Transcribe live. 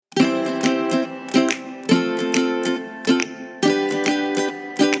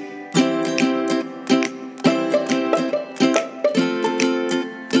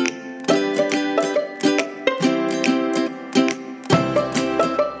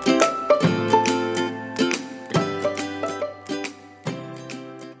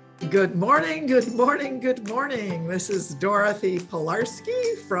Good morning, good morning, good morning. This is Dorothy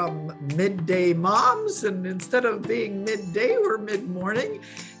Pilarski from Midday Moms, and instead of being midday, we're mid-morning.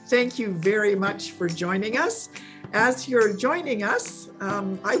 Thank you very much for joining us. As you're joining us,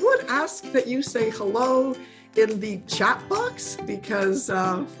 I would ask that you say hello in the chat box because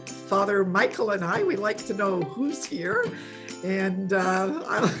Father Michael and I, we like to know who's here. And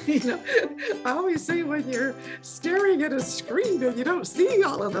I always say when you're staring at a screen and you don't see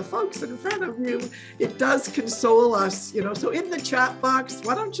all of the folks in front of you, it does console us, So in the chat box,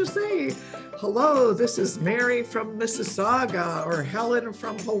 why don't you say, hello, this is Mary from Mississauga or Helen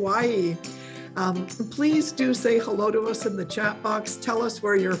from Hawaii. Please do say hello to us in the chat box. Tell us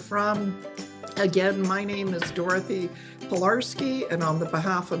where you're from. Again, my name is Dorothy Pilarski, and on the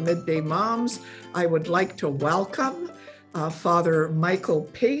behalf of Midday Moms, I would like to welcome Father Michael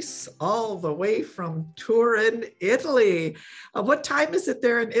Pace, all the way from Turin, Italy. What time is it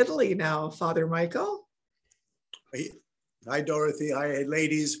there in Italy now, Father Michael? Hi, Dorothy. Hi,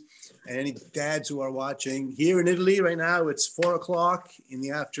 ladies, and any dads who are watching. Here in Italy right now, it's 4 o'clock in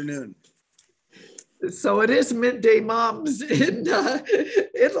the afternoon. So it is Midday Moms in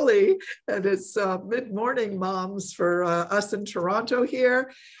Italy, and it's mid-morning moms for us in Toronto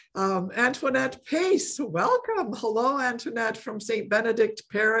here. Antoinette Pace, welcome. Hello, Antoinette from St. Benedict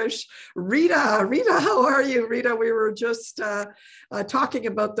Parish. Rita, how are you? Rita, we were just talking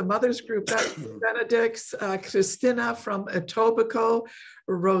about the mothers group at St. Benedict's. Christina from Etobicoke.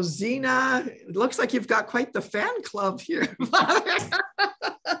 Rosina, it looks like you've got quite the fan club here.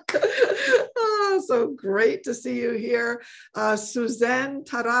 Oh, so great to see you here. Suzanne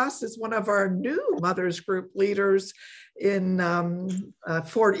Taras is one of our new mothers group leaders in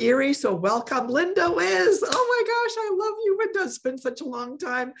Fort Erie. So welcome. Linda Wiz. Oh my gosh, I love you, Linda. It's been such a long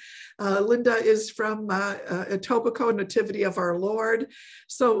time. Linda is from Etobicoke, Nativity of Our Lord.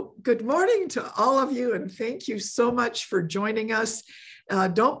 So good morning to all of you, and thank you so much for joining us.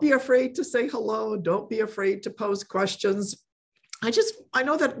 Don't be afraid to say hello. Don't be afraid to pose questions. I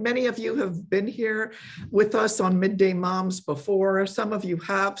know that many of you have been here with us on Midday Moms before. Some of you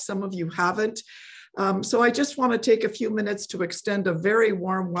have, some of you haven't. So I just want to take a few minutes to extend a very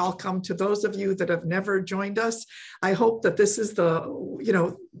warm welcome to those of you that have never joined us. I hope that this is the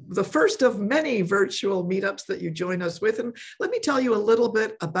first of many virtual meetups that you join us with. And let me tell you a little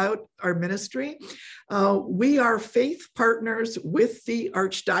bit about our ministry. We are faith partners with the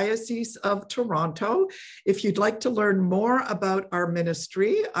Archdiocese of Toronto. If you'd like to learn more about our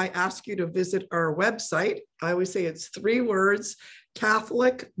ministry, I ask you to visit our website. I always say it's 3 words,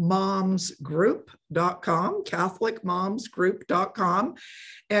 CatholicMomsGroup.com, CatholicMomsGroup.com.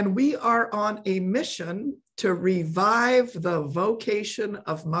 And we are on a mission to revive the vocation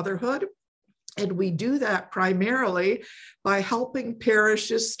of motherhood. And we do that primarily by helping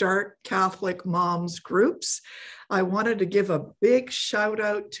parishes start Catholic moms groups. I wanted to give a big shout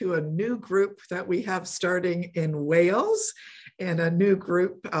out to a new group that we have starting in Wales, and a new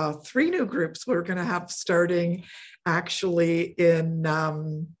group, 3 new groups we're going to have starting actually in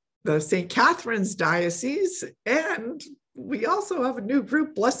the St. Catherine's Diocese, and we also have a new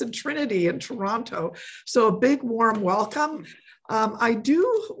group, Blessed Trinity in Toronto. So a big warm welcome. I do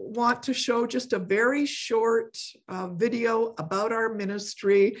want to show just a very short video about our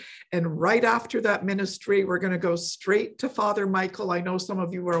ministry. And right after that ministry, we're going to go straight to Father Michael. I know some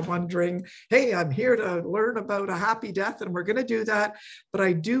of you are wondering, hey, I'm here to learn about a happy death, and we're going to do that. But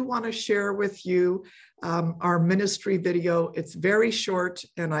I do want to share with you our ministry video. It's very short,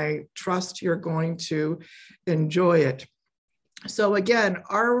 and I trust you're going to enjoy it. So again,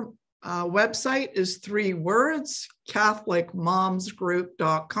 our website is 3 words,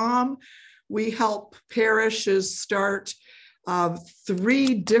 CatholicMomsGroup.com. We help parishes start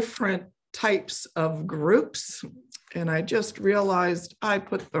 3 different types of groups. And I just realized I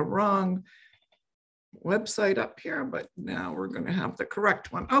put the wrong website up here, but now we're going to have the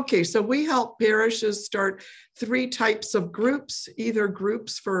correct one. Okay, so we help parishes start 3 types of groups, either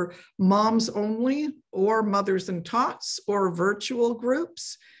groups for moms only, or mothers and tots, or virtual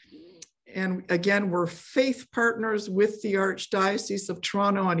groups. And again, we're faith partners with the Archdiocese of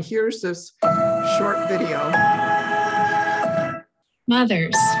Toronto. And here's this short video.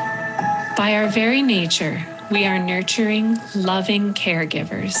 Mothers, by our very nature, we are nurturing, loving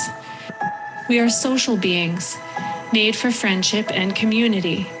caregivers. We are social beings, made for friendship and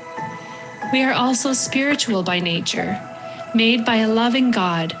community. We are also spiritual by nature, made by a loving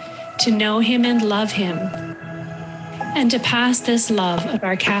God to know Him and love Him, and to pass this love of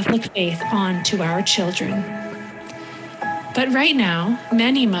our Catholic faith on to our children. But right now,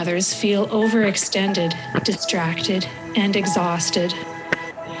 many mothers feel overextended, distracted, and exhausted.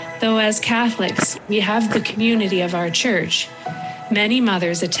 Though as Catholics, we have the community of our church, many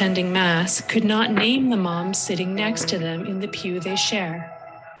mothers attending Mass could not name the moms sitting next to them in the pew they share.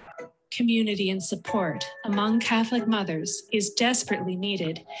 Community and support among Catholic mothers is desperately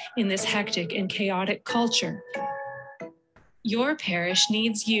needed in this hectic and chaotic culture. Your parish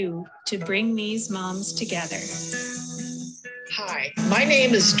needs you to bring these moms together. Hi, my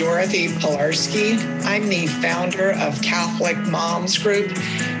name is Dorothy Pilarski. I'm the founder of Catholic Moms Group.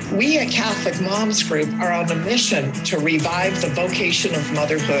 We at Catholic Moms Group are on a mission to revive the vocation of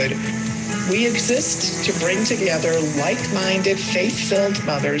motherhood. We exist to bring together like-minded, faith-filled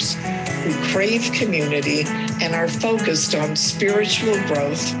mothers who crave community and are focused on spiritual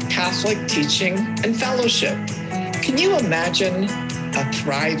growth, Catholic teaching, and fellowship. Can you imagine a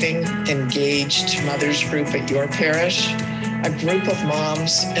thriving, engaged mothers group at your parish? A group of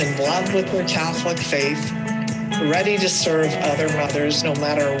moms in love with their Catholic faith, ready to serve other mothers no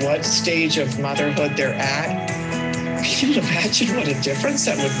matter what stage of motherhood they're at. Can you imagine what a difference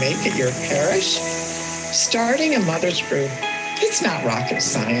that would make at your parish? Starting a mothers group, it's not rocket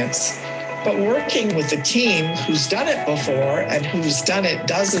science, but working with a team who's done it before and who's done it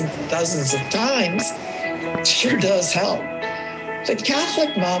dozens of times sure does help. The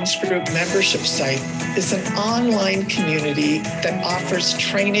Catholic Moms Group membership site is an online community that offers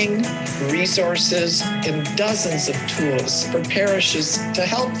training, resources, and dozens of tools for parishes to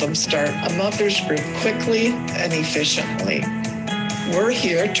help them start a mothers group quickly and efficiently. We're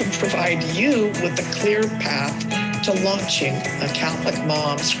here to provide you with a clear path to launching a Catholic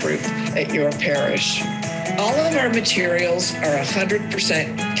Moms Group at your parish. All of our materials are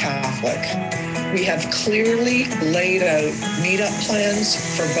 100% Catholic. We have clearly laid out meetup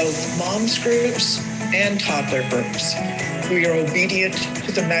plans for both moms groups and toddler groups. We are obedient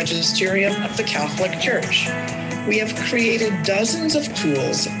to the magisterium of the Catholic Church. We have created dozens of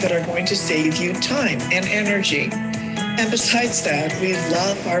tools that are going to save you time and energy. And besides that, we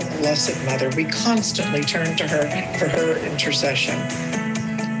love our Blessed Mother. We constantly turn to her for her intercession.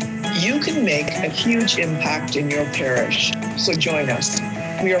 You can make a huge impact in your parish, so join us.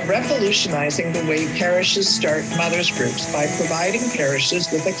 We are revolutionizing the way parishes start mothers groups by providing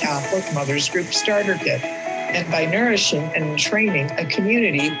parishes with a Catholic Mothers Group starter kit and by nourishing and training a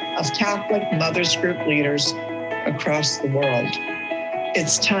community of Catholic Mothers Group leaders across the world.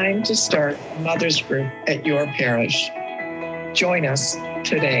 It's time to start a Mothers Group at your parish. Join us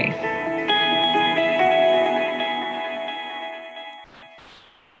today.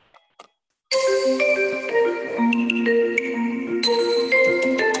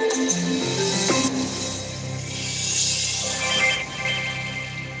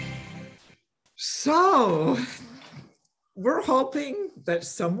 So we're hoping that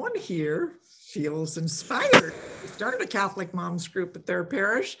someone here feels inspired to start a Catholic Moms Group at their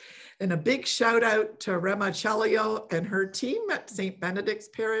parish. And a big shout out to Rema Cellio and her team at St. Benedict's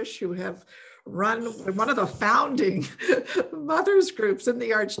Parish, who have run one of the founding mothers groups in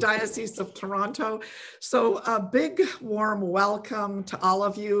the Archdiocese of Toronto. So a big warm welcome to all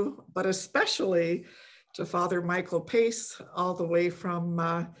of you, but especially to Father Michael Pace, all the way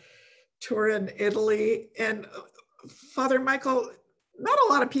from Turin, Italy. And Father Michael, not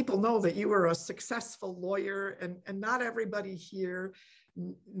a lot of people know that you were a successful lawyer, and not everybody here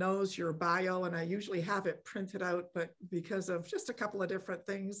knows your bio, and I usually have it printed out, but because of just a couple of different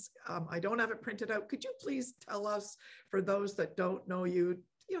things, I don't have it printed out. Could you please tell us, for those that don't know you,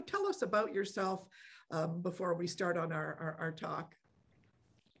 tell us about yourself before we start on our talk?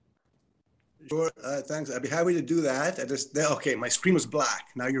 Sure, thanks. I'd be happy to do that. Okay, my screen was black.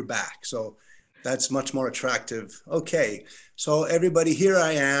 Now you're back. So that's much more attractive. Okay, so everybody, here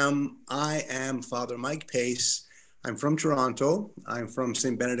I am. I am Father Mike Pace. I'm from Toronto. I'm from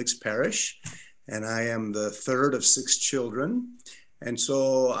St. Benedict's Parish, and I am the third of 6 children. And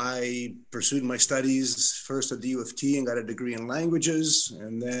so I pursued my studies first at the U of T and got a degree in languages.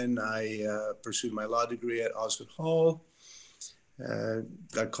 And then I pursued my law degree at Osgoode Hall.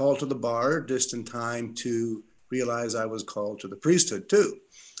 Got called to the bar just in time to realize I was called to the priesthood too.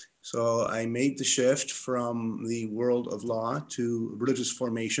 So I made the shift from the world of law to religious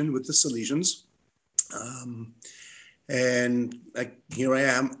formation with the Salesians. Here I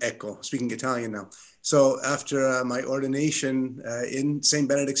am, ecco, speaking Italian now. So after my ordination in St.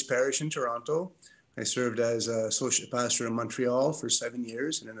 Benedict's Parish in Toronto, I served as an associate pastor in Montreal for 7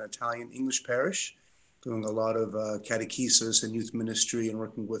 years in an Italian English parish, doing a lot of catechesis and youth ministry and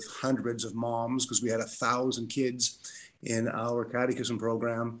working with hundreds of moms because we had 1,000 kids in our catechism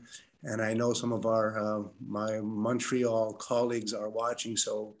program. And I know some of my Montreal colleagues are watching,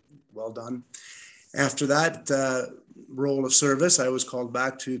 so well done. After that role of service, I was called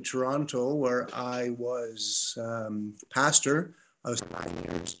back to Toronto, where I was pastor. I was 9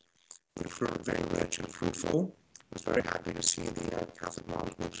 years, which were very rich and fruitful. I was very happy to see the Catholic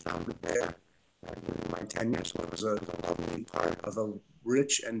Moms Groups founded there during my tenure. So it was a lovely part of a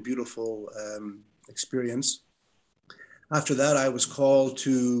rich and beautiful experience. After that, I was called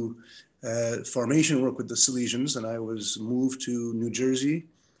to formation work with the Salesians, and I was moved to New Jersey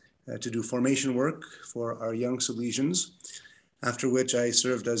to do formation work for our young Salesians, after which I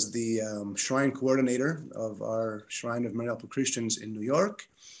served as the shrine coordinator of our Shrine of Mary Help of Christians in New York,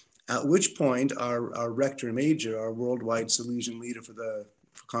 at which point our rector major, our worldwide Salesian leader for the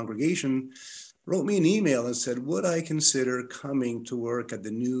congregation, wrote me an email and said, would I consider coming to work at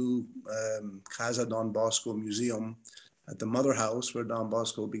the new Casa Don Bosco Museum at the Mother House, where Don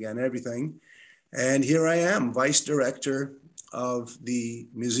Bosco began everything. And here I am, vice director of the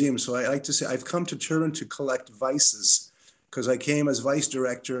museum. So I like to say I've come to Turin to collect vices, because I came as vice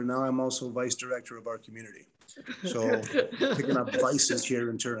director, and now I'm also vice director of our community. So picking up vices here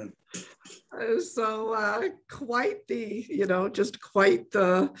in Turin. So quite the, just quite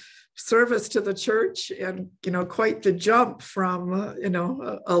the service to the church, and, quite the jump from,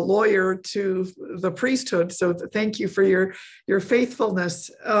 a lawyer to the priesthood. So thank you for your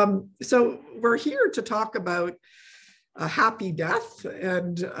faithfulness. So we're here to talk about a happy death,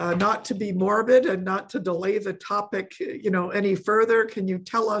 and not to be morbid and not to delay the topic, any further. Can you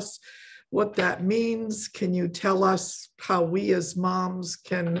tell us what that means? Can you tell us how we as moms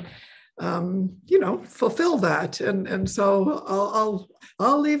can fulfill that? And so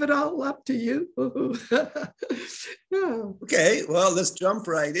I'll leave it all up to you. Yeah. Okay, well, let's jump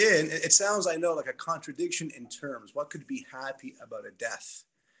right in. It sounds, I know, like a contradiction in terms. What could be happy about a death?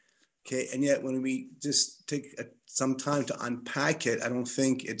 Okay, and yet when we just take some time to unpack it, I don't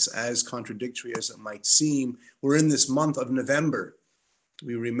think it's as contradictory as it might seem. We're in this month of November.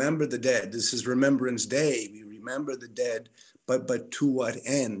 We remember the dead. This is Remembrance Day. We remember the dead, but to what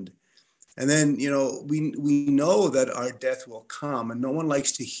end? And then, we know that our death will come, and no one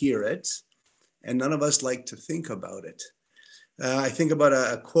likes to hear it, and none of us like to think about it. I think about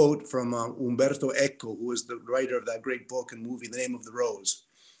a quote from Umberto Eco, who was the writer of that great book and movie, The Name of the Rose.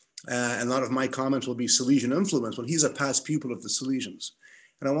 And a lot of my comments will be Salesian influence. Well, he's a past pupil of the Salesians.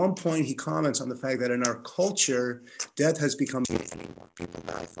 And at one point, he comments on the fact that in our culture, death has become anymore. People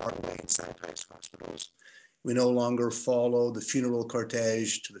die far away in sanitized hospitals. We no longer follow the funeral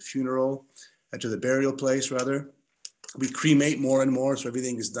cortege to the funeral, to the burial place, rather. We cremate more and more, so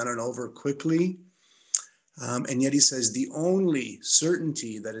everything is done and over quickly. And yet he says the only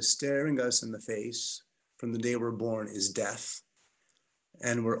certainty that is staring us in the face from the day we're born is death.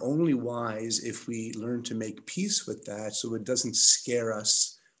 And we're only wise if we learn to make peace with that so it doesn't scare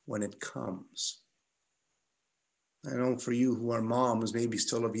us when it comes. I know for you who are moms, maybe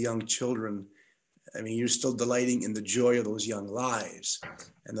still of young children, you're still delighting in the joy of those young lives.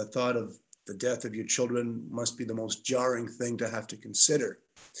 And the thought of the death of your children must be the most jarring thing to have to consider.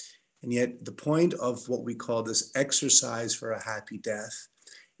 And yet the point of what we call this exercise for a happy death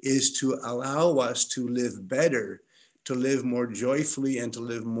is to allow us to live better, to live more joyfully, and to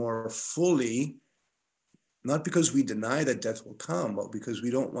live more fully, not because we deny that death will come, but because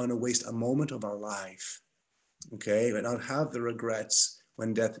we don't want to waste a moment of our life, okay, and not have the regrets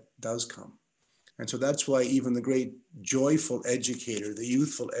when death does come. And so that's why even the great joyful educator, the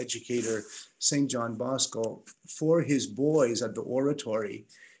youthful educator, St. John Bosco, for his boys at the oratory,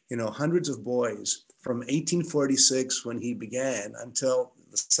 hundreds of boys from 1846 when he began until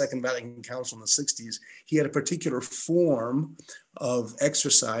the Second Vatican Council in the 60s, he had a particular form of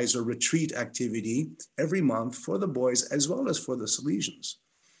exercise or retreat activity every month for the boys as well as for the Salesians.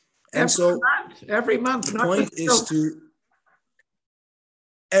 And every month. The point is to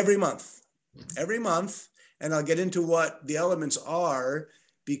every month, and I'll get into what the elements are,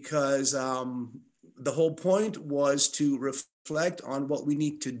 because the whole point was to reflect on what we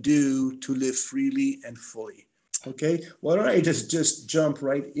need to do to live freely and fully. Okay, why don't I just jump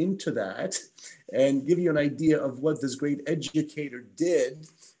right into that and give you an idea of what this great educator did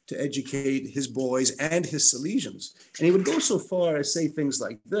to educate his boys and his Salesians. And he would go so far as say things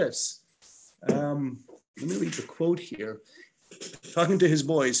like this. Let me read the quote here. Talking to his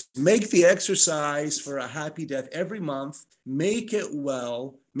boys, make the exercise for a happy death every month, make it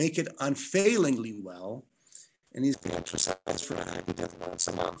well, make it unfailingly well, and he's the exercise for a happy death once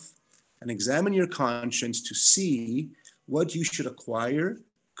a month. And examine your conscience to see what you should acquire,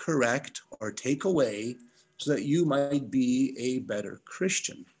 correct, or take away so that you might be a better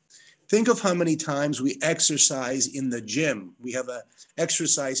Christian. Think of how many times we exercise in the gym. We have an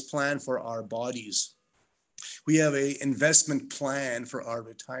exercise plan for our bodies. We have an investment plan for our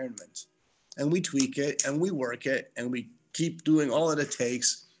retirement. And we tweak it and we work it and we keep doing all that it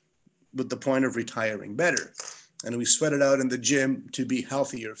takes with the point of retiring better. And we sweat it out in the gym to be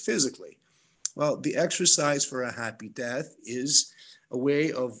healthier physically. Well, the exercise for a happy death is a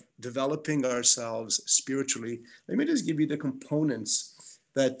way of developing ourselves spiritually. Let me just give you the components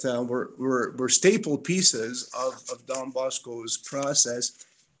that were staple pieces of Don Bosco's process.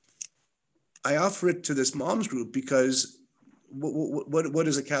 I offer it to this moms group because what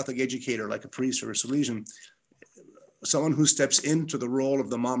is a Catholic educator, like a priest or a Salesian? Someone who steps into the role of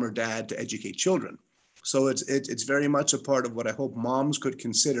the mom or dad to educate children. So it's very much a part of what I hope moms could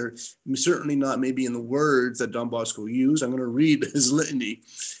consider. Certainly not maybe in the words that Don Bosco used. I'm going to read his litany,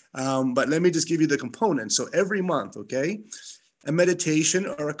 but let me just give you the components. So every month, okay, a meditation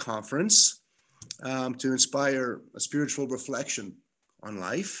or a conference to inspire a spiritual reflection on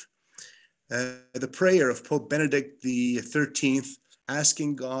life. The prayer of Pope Benedict the 13th,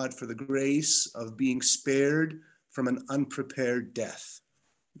 asking God for the grace of being spared from an unprepared death.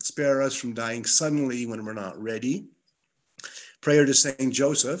 Spare us from dying suddenly when we're not ready. Prayer to Saint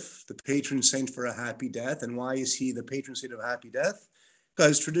Joseph, the patron saint for a happy death. And why is he the patron saint of a happy death?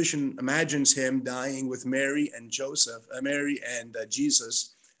 Because tradition imagines him dying with Mary and Jesus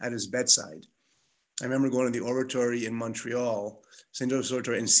at his bedside. I remember going to the oratory in Montreal, St. Joseph's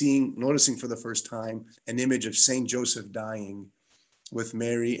Oratory, and noticing for the first time an image of St. Joseph dying with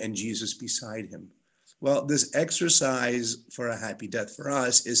Mary and Jesus beside him. Well, this exercise for a happy death for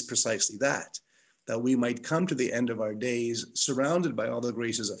us is precisely that we might come to the end of our days surrounded by all the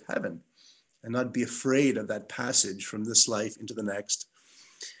graces of heaven and not be afraid of that passage from this life into the next.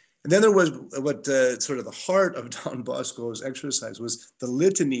 And then there was what sort of the heart of Don Bosco's exercise was the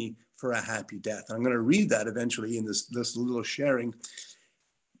litany for a happy death. And I'm going to read that eventually in this little sharing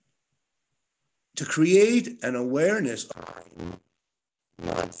to create an awareness,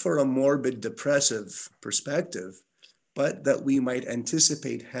 not for a morbid, depressive perspective, but that we might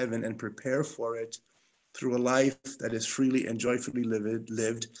anticipate heaven and prepare for it through a life that is freely and joyfully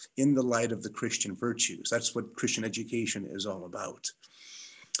lived in the light of the Christian virtues. That's what Christian education is all about.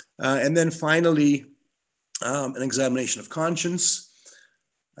 And then finally, an examination of conscience,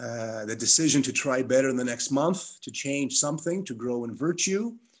 the decision to try better in the next month, to change something, to grow in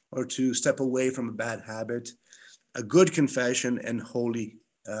virtue, or to step away from a bad habit, a good confession, and holy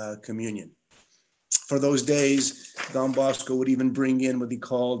communion. For those days, Don Bosco would even bring in what he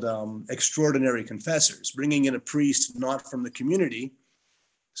called extraordinary confessors, bringing in a priest not from the community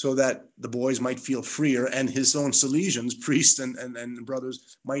so that the boys might feel freer, and his own Salesians, priests and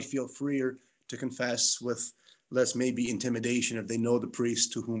brothers, might feel freer to confess with less maybe intimidation if they know the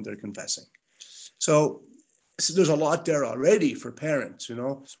priest to whom they're confessing. So there's a lot there already for parents, you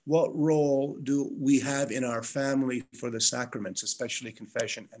know. What role do we have in our family for the sacraments, especially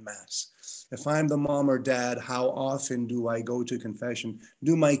confession and mass? If I'm the mom or dad, how often do I go to confession?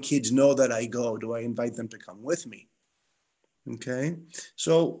 Do my kids know that I go? Do I invite them to come with me? Okay,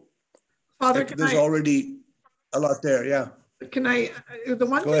 so Father, there's already a lot there. Yeah. Can I,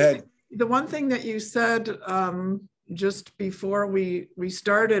 Go ahead. The one thing that you said just before we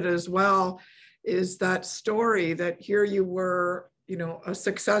started as well is that story that here you were, you know, a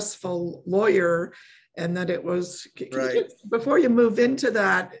successful lawyer, and that it was, right. Before you move into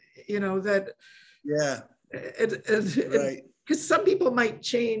that, you know, that, yeah, right. Because some people might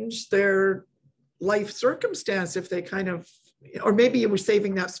change their life circumstance if they kind of, or maybe you were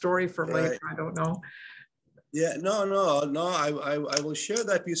saving that story for later, I don't know. Yeah, no, I will share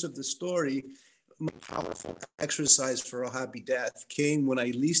that piece of the story. My powerful exercise for a happy death came when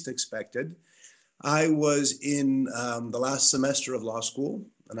I least expected. I was in the last semester of law school,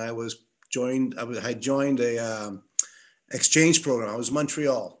 and I had joined a exchange program. I was in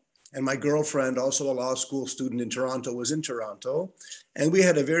Montreal, and my girlfriend, also a law school student in Toronto, was in Toronto, and we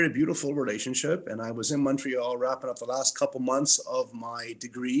had a very beautiful relationship. And I was in Montreal wrapping up the last couple months of my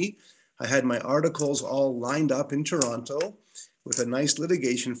degree. I had my articles all lined up in Toronto with a nice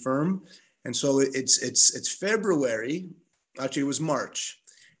litigation firm. And so it's February, actually it was March.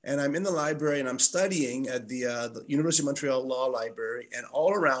 And I'm in the library and I'm studying at the University of Montreal Law Library. And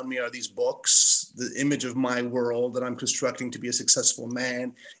all around me are these books, the image of my world that I'm constructing to be a successful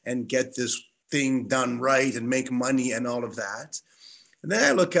man and get this thing done right and make money and all of that. And then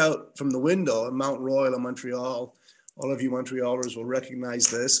I look out from the window at Mount Royal in Montreal. All of you Montrealers will recognize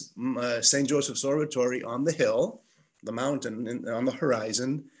this, St. Joseph's Oratory on the hill, the mountain on the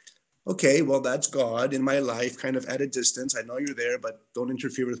horizon. Okay, well, that's God in my life, kind of at a distance. I know you're there, but don't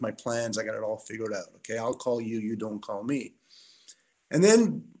interfere with my plans. I got it all figured out. Okay, I'll call you, you don't call me. And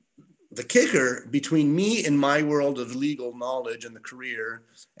then the kicker between me and my world of legal knowledge and the career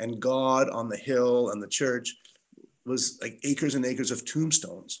and God on the hill and the church was like acres and acres of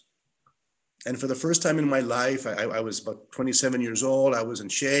tombstones. And for the first time in my life, I was about 27 years old. I was in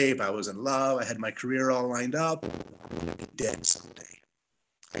shape. I was in love. I had my career all lined up. I'm going to be dead someday.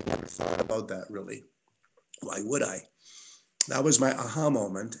 I never thought about that really. Why would I? That was my aha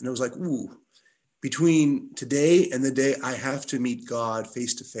moment. And it was like, ooh, between today and the day I have to meet God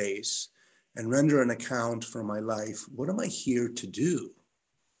face to face and render an account for my life, what am I here to do?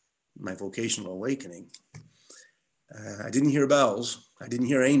 My vocational awakening. I didn't hear bells. I didn't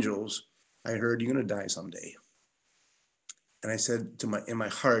hear angels. I heard, you're going to die someday. And I said in my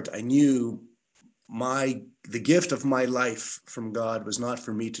heart, I knew the gift of my life from God was not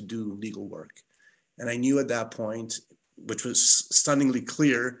for me to do legal work. And I knew at that point, which was stunningly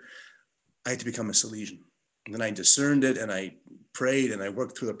clear, I had to become a Salesian. And then I discerned it and I prayed and I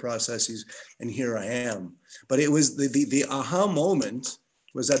worked through the processes and here I am. But it was the aha moment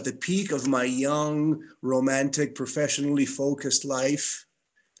was at the peak of my young, romantic, professionally focused life,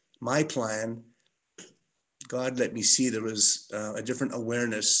 my plan. God let me see there was a different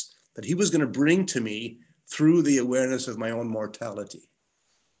awareness that he was going to bring to me through the awareness of my own mortality.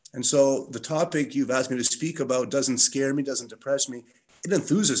 And so the topic you've asked me to speak about doesn't scare me, doesn't depress me. It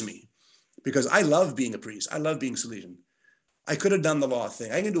enthuses me because I love being a priest. I love being Salesian. I could have done the law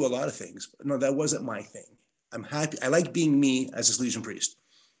thing. I can do a lot of things, but no, that wasn't my thing. I'm happy. I like being me as a Salesian priest.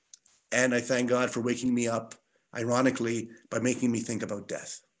 And I thank God for waking me up, ironically, by making me think about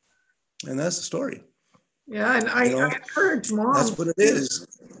death. And that's the story. Yeah, and I encourage moms. That's what it is.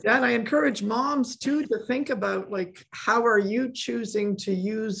 Yeah, and I encourage moms too to think about, like, how are you choosing to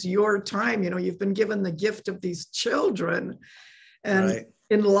use your time? You know, you've been given the gift of these children, and right.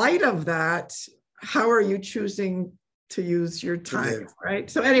 In light of that, how are you choosing to use your time? Right.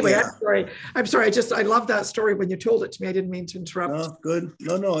 So anyway, yeah. I'm sorry. I love that story. When you told it to me, I didn't mean to interrupt. No, good.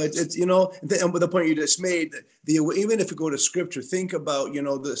 No. It's you know, and with the point you just made, even if you go to scripture, think about, you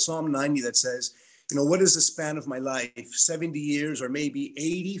know, the Psalm 90 that says, you know, what is the span of my life? 70 years or maybe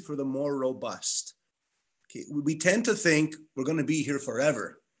 80 for the more robust. Okay. We tend to think we're going to be here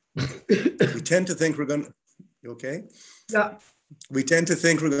forever. We tend to think we're going to, you okay? Yeah. We tend to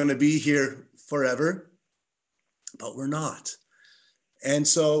think we're going to be here forever, but we're not. And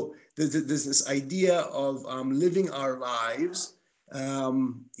so there's this idea of living our lives,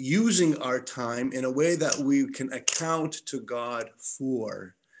 using our time in a way that we can account to God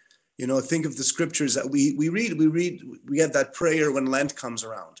for. You know, think of the scriptures that we read. We have that prayer when Lent comes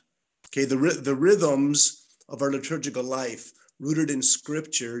around. Okay, the rhythms of our liturgical life, rooted in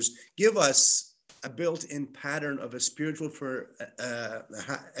scriptures, give us a built-in pattern of a spiritual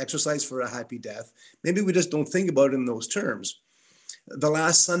exercise for a happy death. Maybe we just don't think about it in those terms. The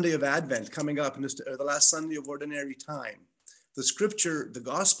last Sunday of Advent coming up, or the last Sunday of Ordinary Time, the scripture, the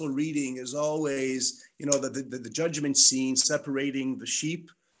gospel reading is always, you know, the judgment scene separating the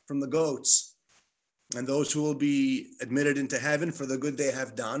sheep from the goats, and those who will be admitted into heaven for the good they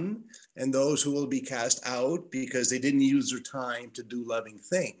have done, and those who will be cast out because they didn't use their time to do loving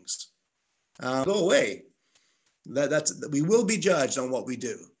things. Go away. We will be judged on what we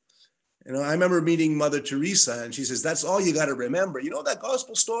do. You know, I remember meeting Mother Teresa, and she says, that's all you got to remember. You know that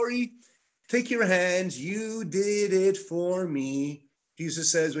gospel story? Take your hands. You did it for me.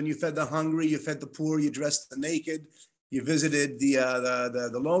 Jesus says, when you fed the hungry, you fed the poor, you dressed the naked, you visited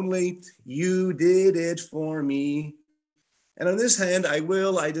the lonely. You did it for me. And on this hand,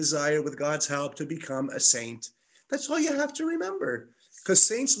 I desire, with God's help, to become a saint. That's all you have to remember. Because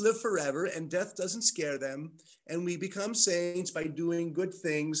saints live forever and death doesn't scare them. And we become saints by doing good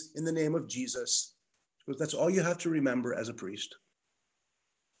things in the name of Jesus. Because that's all you have to remember as a priest.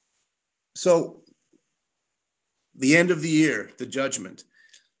 So the end of the year, the judgment.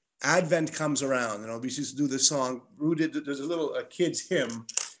 Advent comes around. You know, we used to do this song, rooted, there's a little kid's hymn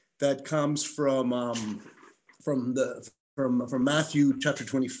that comes from Matthew chapter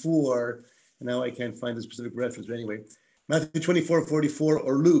 24. And now I can't find the specific reference, but anyway. Matthew 24:44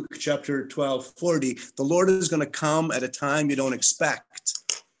 or Luke chapter 12:40. The Lord is going to come at a time you don't expect.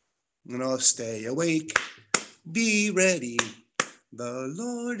 You know, stay awake, be ready. The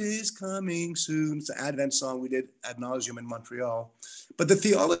Lord is coming soon. It's an Advent song we did ad nauseum in Montreal. But the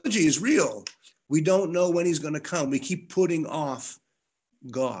theology is real. We don't know when he's going to come. We keep putting off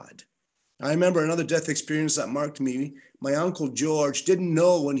God. I remember another death experience that marked me. My uncle George didn't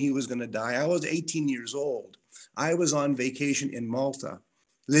know when he was going to die. I was 18 years old. I was on vacation in Malta.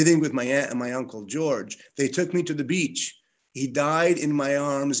 living with my aunt and my uncle George. They took me to the beach. He died in my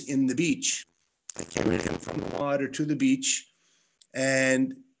arms in the beach. I carried him from the water to the beach,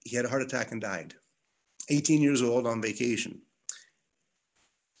 and he had a heart attack and died. 18 years old on vacation.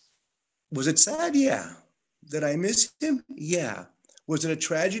 Was it sad? Yeah. Did I miss him? Yeah. Was it a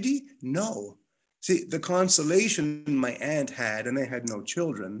tragedy? No. See, the consolation my aunt had, and they had no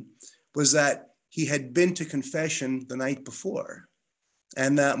children, was that he had been to confession the night before.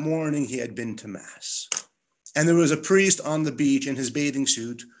 And that morning he had been to mass. And there was a priest on the beach in his bathing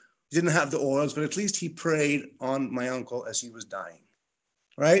suit. He didn't have the oils, but at least he prayed on my uncle as he was dying.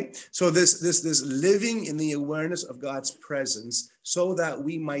 Right? So this living in the awareness of God's presence so that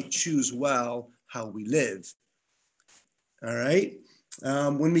we might choose well how we live. All right?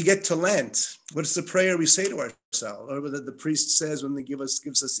 When we get to Lent, what's the prayer we say to ourselves? Or that the priest says when they gives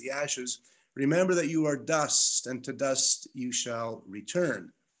us the ashes, remember that you are dust, and to dust you shall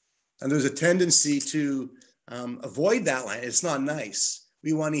return. And there's a tendency to avoid that line. It's not nice.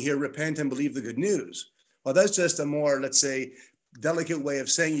 We want to hear repent and believe the good news. Well, that's just a more, let's say, delicate way of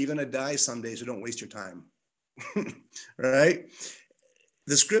saying you're going to die someday, so don't waste your time. Right?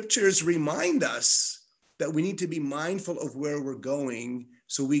 The scriptures remind us that we need to be mindful of where we're going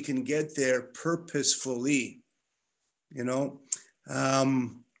so we can get there purposefully. You know,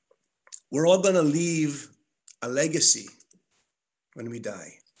 we're all going to leave a legacy when we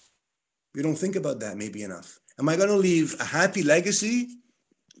die. We don't think about that maybe enough. Am I going to leave a happy legacy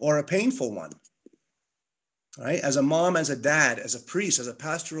or a painful one? Right? As a mom, as a dad, as a priest, as a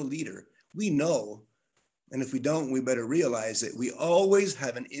pastoral leader, we know, and if we don't, we better realize that we always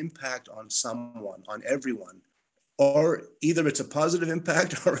have an impact on someone, on everyone, or either it's a positive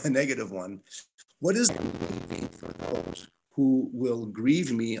impact or a negative one. What is leaving for those who will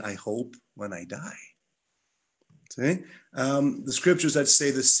grieve me, I hope, when I die? See? The scriptures that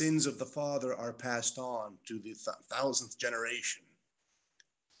say the sins of the father are passed on to the thousandth generation.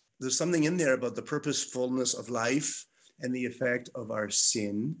 There's something in there about the purposefulness of life and the effect of our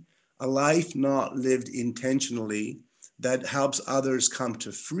sin. A life not lived intentionally that helps others come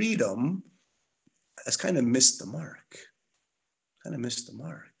to freedom has kind of missed the mark.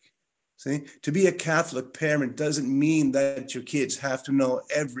 See, to be a Catholic parent doesn't mean that your kids have to know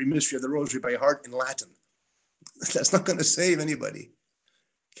every mystery of the rosary by heart in Latin. That's not going to save anybody.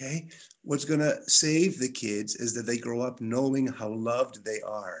 Okay? What's going to save the kids is that they grow up knowing how loved they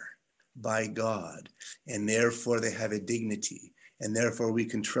are by God, and therefore they have a dignity, and therefore we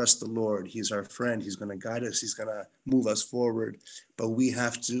can trust the Lord. He's our friend. He's going to guide us. He's going to move us forward, but we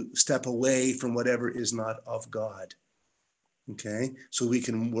have to step away from whatever is not of God, okay, so we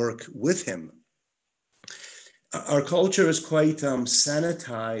can work with him. Our culture is quite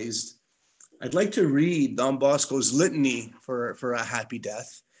sanitized. I'd like to read Don Bosco's litany for a happy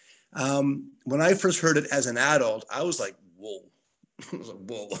death. When I first heard it as an adult, I was like, whoa. I was like,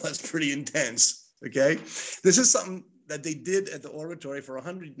 whoa, that's pretty intense, okay? This is something that they did at the oratory for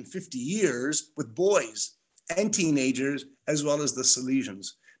 150 years with boys and teenagers, as well as the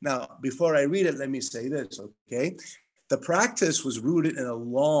Salesians. Now, before I read it, let me say this, okay? The practice was rooted in a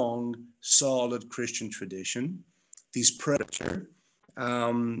long, solid Christian tradition. These prayers,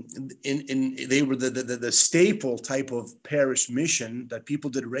 they were the staple type of parish mission that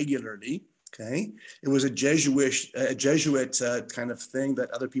people did regularly. Okay, it was a Jesuit kind of thing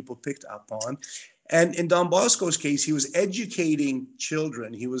that other people picked up on. And in Don Bosco's case, he was educating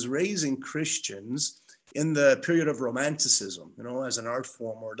children. He was raising Christians in the period of Romanticism, you know, as an art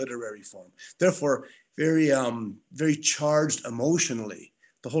form or literary form. Therefore, very charged emotionally,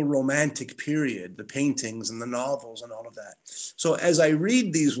 the whole Romantic period, the paintings and the novels and all of that. So as I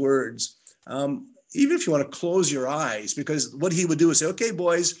read these words, even if you want to close your eyes, because what he would do is say, okay,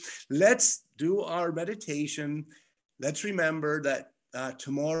 boys, let's do our meditation. Let's remember that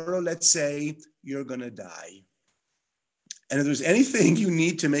tomorrow, let's say, you're going to die. And if there's anything you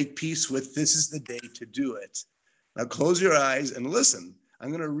need to make peace with, this is the day to do it. Now close your eyes and listen.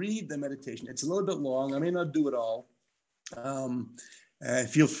 I'm going to read the meditation. It's a little bit long. I may not do it all.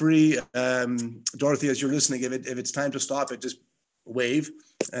 Feel free, Dorothy, as you're listening, if it's time to stop it, just wave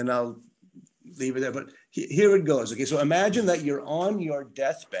and I'll leave it there. But here it goes. Okay, so imagine that you're on your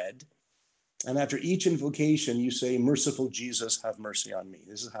deathbed, and after each invocation, you say, "Merciful Jesus, have mercy on me."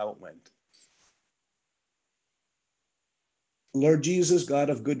 This is how it went. Lord Jesus, God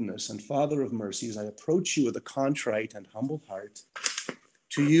of goodness and Father of mercies, I approach you with a contrite and humble heart.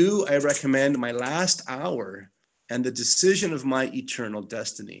 To you, I recommend my last hour and the decision of my eternal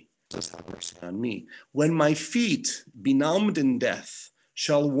destiny. Jesus, have mercy on me. When my feet, benumbed in death,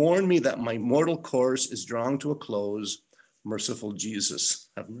 shall warn me that my mortal course is drawing to a close, merciful Jesus,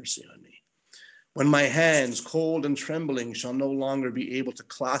 have mercy on me. When my hands, cold and trembling, shall no longer be able to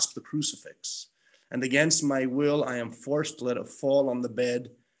clasp the crucifix, and against my will I am forced to let it fall on the bed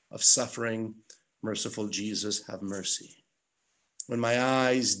of suffering, merciful Jesus, have mercy. When my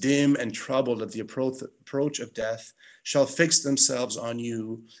eyes, dim and troubled at the approach of death, shall fix themselves on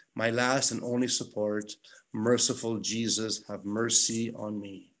you, my last and only support, merciful Jesus, have mercy on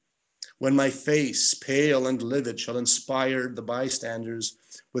me. When my face, pale and livid, shall inspire the bystanders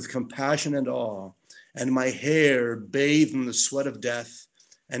with compassion and awe, and my hair, bathed in the sweat of death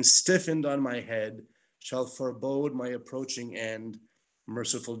and stiffened on my head, shall forebode my approaching end,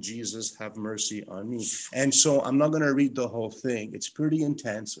 merciful Jesus, have mercy on me. And so I'm not going to read the whole thing. It's pretty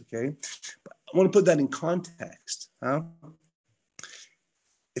intense, okay? But I want to put that in context. Huh?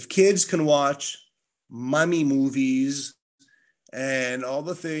 If kids can watch mummy movies and all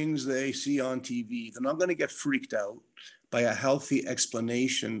the things they see on TV, they're not going to get freaked out by a healthy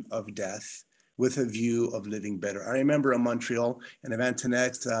explanation of death with a view of living better. I remember in Montreal, and if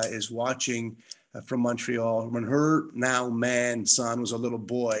Antoinette is watching from Montreal, when her now man son was a little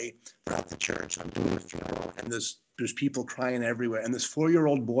boy, at the church, I'm doing the funeral, and there's people crying everywhere. And this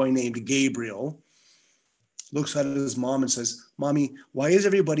 4-year-old boy named Gabriel looks at his mom and says, "Mommy, why is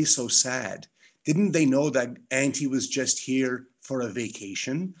everybody so sad? Didn't they know that Auntie was just here for a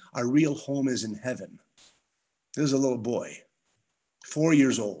vacation? Our real home is in heaven." There's a little boy, 4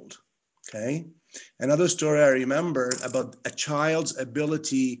 years old, okay? Another story I remember about a child's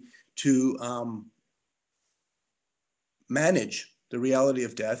ability to manage the reality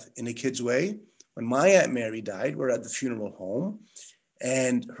of death in a kid's way. When my Aunt Mary died, we're at the funeral home,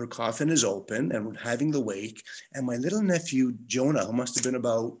 and her coffin is open, and we're having the wake, and my little nephew, Jonah, who must have been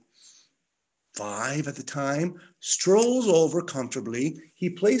about 5 at the time, strolls over comfortably. He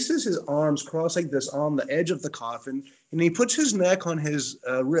places his arms crossed like this on the edge of the coffin, and he puts his neck on his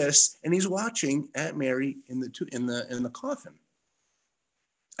wrist, and he's watching Aunt Mary in the coffin.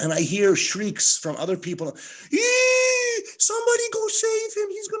 And I hear shrieks from other people. Somebody go save him.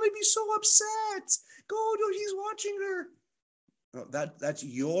 He's going to be so upset. Go, he's watching her. No, that's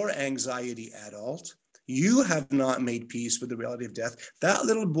your anxiety, adult. You have not made peace with the reality of death. That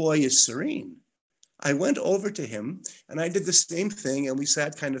little boy is serene. I went over to him and I did the same thing, and we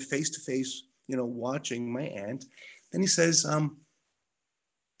sat kind of face to face, watching my aunt. And he says,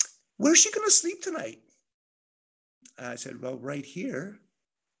 "Where's she going to sleep tonight?" I said, "Well, right here."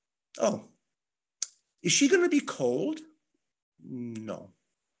 "Oh, is she going to be cold?" "No."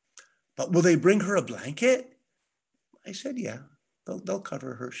 "But will they bring her a blanket?" I said, "Yeah, they'll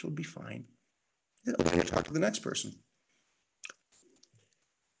cover her. She'll be fine." Then you talk to the next person.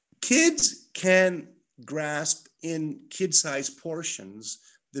 Kids can grasp in kid-sized portions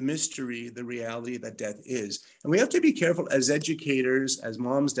the mystery, the reality that death is. And we have to be careful as educators, as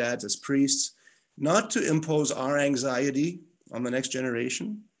moms, dads, as priests, not to impose our anxiety on the next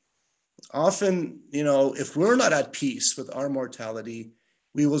generation. Often, if we're not at peace with our mortality,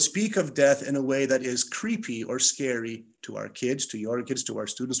 we will speak of death in a way that is creepy or scary to our kids, to your kids, to our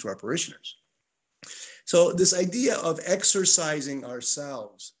students, to our parishioners. So this idea of exercising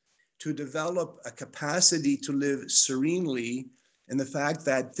ourselves to develop a capacity to live serenely in the fact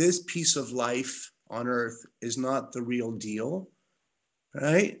that this piece of life on earth is not the real deal,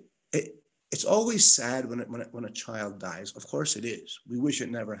 right? It's always sad when a child dies. Of course it is. We wish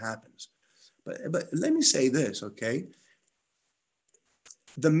it never happens. But let me say this, okay?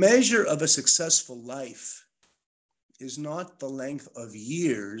 The measure of a successful life is not the length of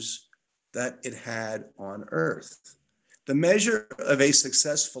years that it had on earth. The measure of a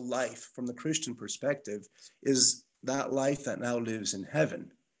successful life from the Christian perspective is that life that now lives in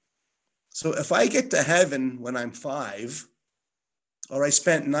heaven. So if I get to heaven when I'm 5, or I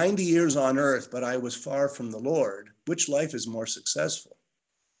spent 90 years on earth, but I was far from the Lord, which life is more successful?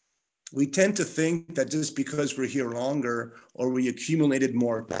 We tend to think that just because we're here longer or we accumulated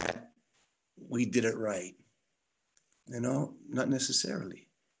more, that we did it right. Not necessarily.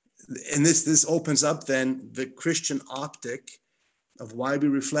 And this opens up then the Christian optic of why we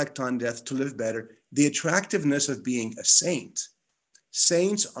reflect on death to live better, the attractiveness of being a saint.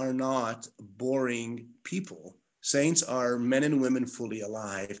 Saints are not boring people. Saints are men and women fully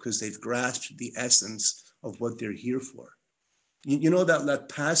alive because they've grasped the essence of what they're here for. You know that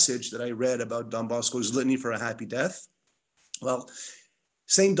passage that I read about Don Bosco's Litany for a Happy Death? Well,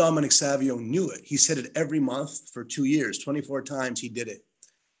 St. Dominic Savio knew it. He said it every month for 2 years, 24 times he did it.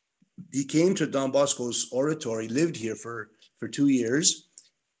 He came to Don Bosco's oratory, lived here for 2 years.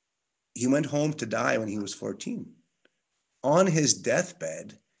 He went home to die when he was 14. On his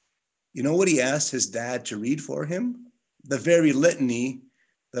deathbed, you know what he asked his dad to read for him? The very litany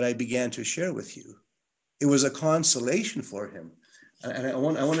that I began to share with you. It was a consolation for him. And I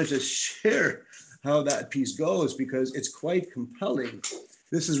wanted to share how that piece goes because it's quite compelling.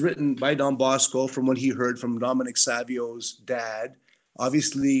 This is written by Don Bosco from what he heard from Dominic Savio's dad.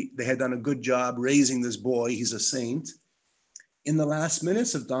 Obviously, they had done a good job raising this boy. He's a saint. In the last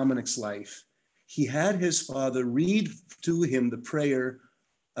minutes of Dominic's life, he had his father read to him the prayer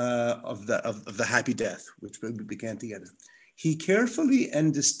of the happy death, which we began together. He carefully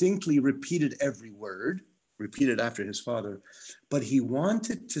and distinctly repeated every word, repeated after his father, but he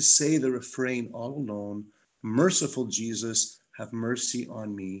wanted to say the refrain all alone, "Merciful Jesus, have mercy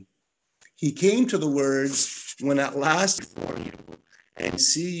on me." He came to the words, "When at last before you and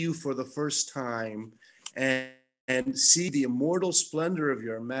see you for the first time and see the immortal splendor of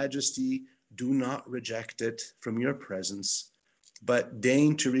your majesty, do not reject it from your presence, but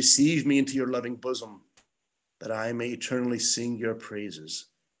deign to receive me into your loving bosom, that I may eternally sing your praises."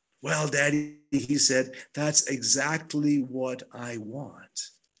 Well, Daddy, he said, that's exactly what I want.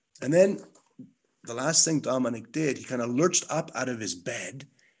 And then the last thing Dominic did, he kind of lurched up out of his bed.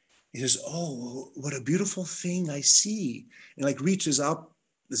 He says, "Oh, what a beautiful thing I see." And like reaches up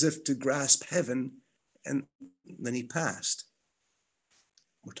as if to grasp heaven. And then he passed.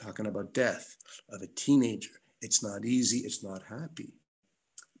 We're talking about death of a teenager. It's not easy. It's not happy.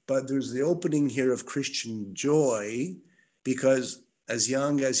 But there's the opening here of Christian joy because as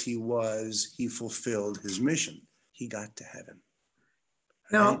young as he was, he fulfilled his mission. He got to heaven.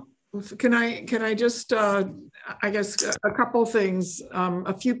 Now, can I just, I guess, a couple things.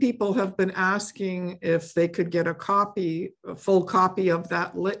 A few people have been asking if they could get a full copy of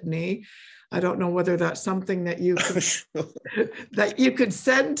that litany. I don't know whether that's something that you could, that you could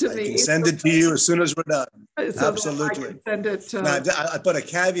send to me. I can send it to you as soon as we're done. So Absolutely. I can send it. Now, I put a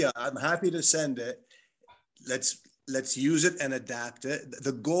caveat. I'm happy to send it. Let's use it and adapt it.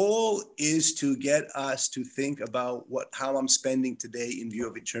 The goal is to get us to think about how I'm spending today in view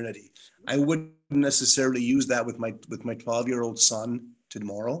of eternity. I wouldn't necessarily use that with my 12-year-old son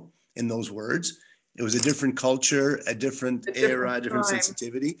tomorrow in those words. It was a different culture, a different era, a different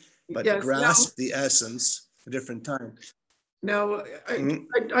sensitivity, but yes, grasp the essence, a different time. No,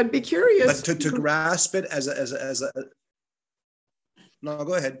 I'd be curious. But to grasp it as a no,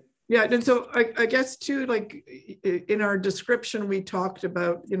 go ahead. Yeah, and so I guess too, like in our description, we talked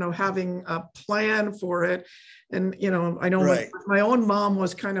about, having a plan for it. And, I know my own mom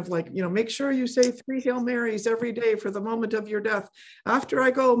was kind of like, make sure you say 3 Hail Marys every day for the moment of your death. After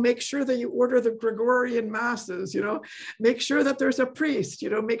I go, make sure that you order the Gregorian masses, make sure that there's a priest,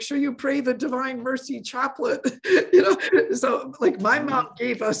 make sure you pray the Divine Mercy Chaplet, So like my mom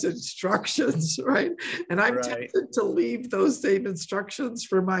gave us instructions, right? And I'm tempted to leave those same instructions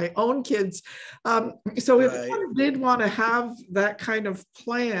for my own kids. So if one did want to have that kind of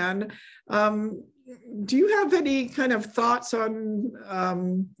plan, do you have any kind of thoughts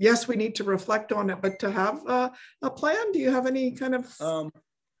on, yes, we need to reflect on it, but to have a plan? Do you have any kind of?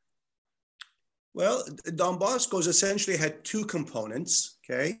 Well, Don Bosco's essentially had 2 components,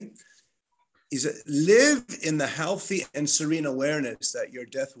 okay? He's live in the healthy and serene awareness that your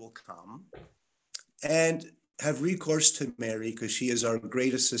death will come and have recourse to Mary because she is our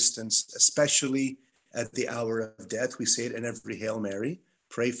great assistance, especially at the hour of death. We say it in every Hail Mary.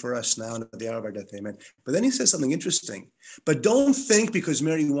 Pray for us now and at the hour of our death, amen. But then he says something interesting. But don't think because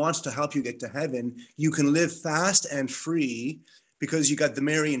Mary wants to help you get to heaven, you can live fast and free because you got the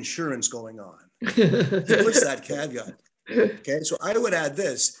Mary insurance going on. He puts that caveat. Okay, so I would add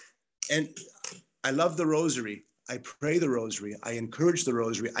this, and I love the rosary. I pray the rosary. I encourage the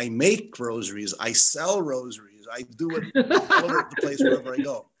rosary. I make rosaries. I sell rosaries. I do it all over the place wherever I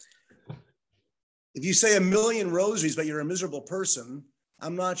go. If you say 1,000,000 rosaries, but you're a miserable person,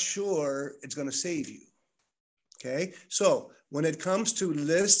 I'm not sure it's going to save you. Okay, so when it comes to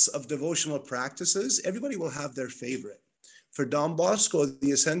lists of devotional practices, everybody will have their favorite. For Don Bosco,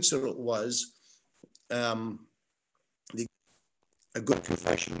 the essential was a good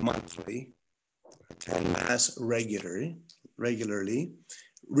confession monthly, attend Mass regularly,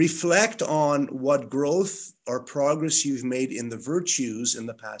 reflect on what growth or progress you've made in the virtues in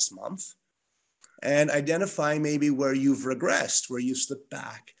the past month, and identify maybe where you've regressed, where you slipped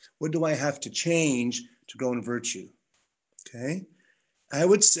back. What do I have to change to grow in virtue? Okay. I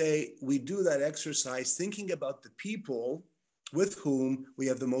would say we do that exercise thinking about the people with whom we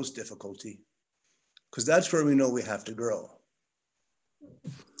have the most difficulty, because that's where we know we have to grow.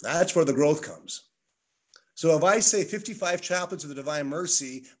 That's where the growth comes. So if I say 55 chaplets of the Divine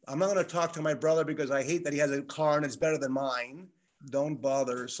Mercy, I'm not going to talk to my brother because I hate that he has a car and it's better than mine. Don't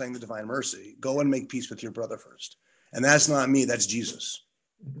bother saying the Divine Mercy. Go and make peace with your brother first. And that's not me, that's Jesus.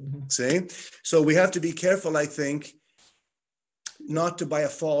 See? So we have to be careful, I think, not to buy a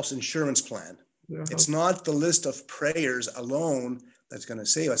false insurance plan. It's not the list of prayers alone that's going to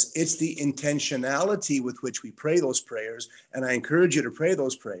save us. It's the intentionality with which we pray those prayers. And I encourage you to pray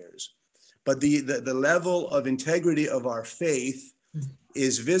those prayers. But the level of integrity of our faith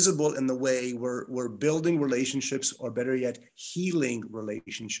is visible in the way we're building relationships, or better yet, healing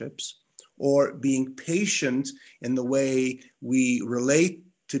relationships, or being patient in the way we relate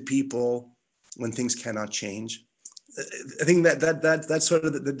to people when things cannot change. I think that's sort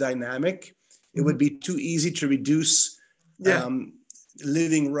of the dynamic. It would be too easy to reduce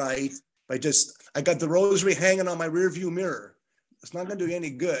living right by just, I got the rosary hanging on my rear view mirror. It's not going to do you any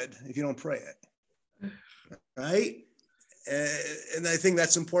good if you don't pray it, right? And I think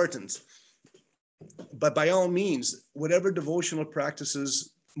that's important. But by all means, whatever devotional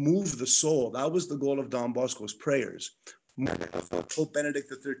practices move the soul, that was the goal of Don Bosco's prayers. Pope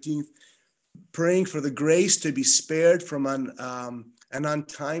Benedict XIII, praying for the grace to be spared from an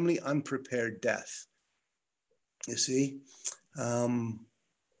untimely, unprepared death. You see?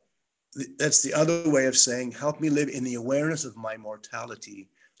 That's the other way of saying, help me live in the awareness of my mortality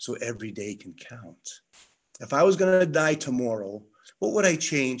so every day can count. If I was going to die tomorrow, what would I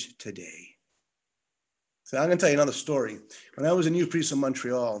change today? So I'm going to tell you another story. When I was a new priest in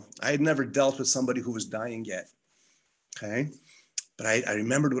Montreal, I had never dealt with somebody who was dying yet. Okay? But I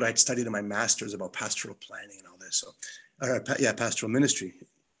remembered what I'd studied in my master's about pastoral planning and all this. So, pastoral ministry.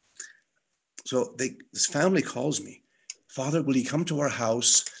 So this family calls me. Father, will you come to our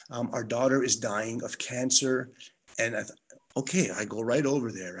house? Our daughter is dying of cancer. And I thought, okay, I go right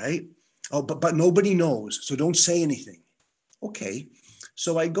over there, right? Oh, but nobody knows, so don't say anything. Okay.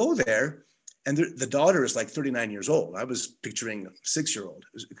 So I go there, and the daughter is like 39 years old. I was picturing a 6-year-old,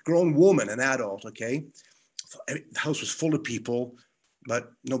 a grown woman, an adult, okay? The house was full of people,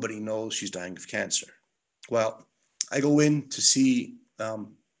 but nobody knows she's dying of cancer. Well, I go in to see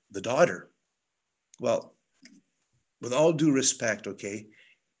the daughter. Well, with all due respect, okay,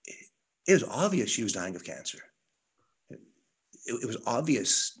 it was obvious she was dying of cancer. It was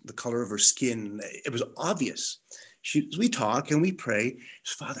obvious, the color of her skin. It was obvious. We talk and we pray.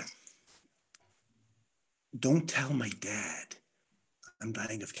 Father, don't tell my dad I'm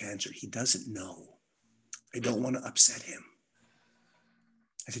dying of cancer. He doesn't know. I don't want to upset him.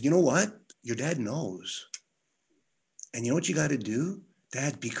 I said, you know what? Your dad knows. And you know what you got to do?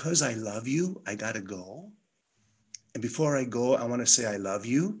 Dad, because I love you, I got to go. And before I go, I want to say I love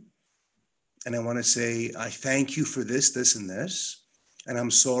you. And I want to say, I thank you for this, this, and this. And I'm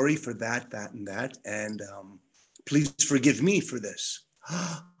sorry for that, that, and that. And please forgive me for this.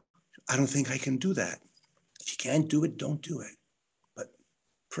 I don't think I can do that. If you can't do it, don't do it. But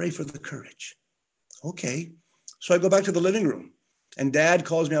pray for the courage. Okay. So I go back to the living room. And Dad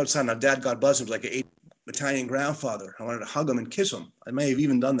calls me outside. Now, Dad, God bless him, was like an 8 Italian grandfather. I wanted to hug him and kiss him. I may have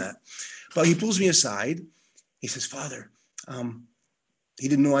even done that. But he pulls me aside. He says, Father, he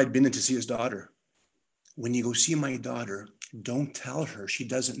didn't know I'd been in to see his daughter. When you go see my daughter, don't tell her. She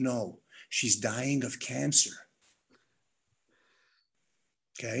doesn't know. She's dying of cancer.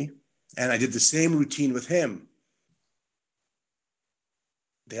 Okay? And I did the same routine with him.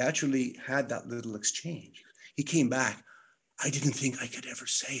 They actually had that little exchange. He came back. I didn't think I could ever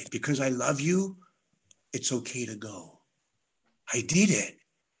say it. Because I love you, it's okay to go. I did it.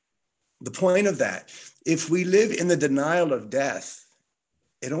 The point of that, if we live in the denial of death,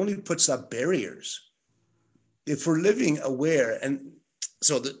 it only puts up barriers. If we're living aware, and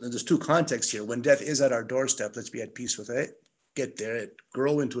so there's 2 contexts here. When death is at our doorstep, let's be at peace with it, get there,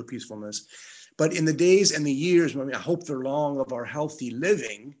 grow into a peacefulness. But in the days and the years, I hope they're long, of our healthy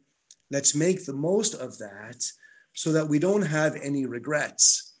living, let's make the most of that so that we don't have any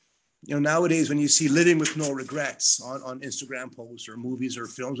regrets. You know, nowadays, when you see living with no regrets on Instagram posts or movies or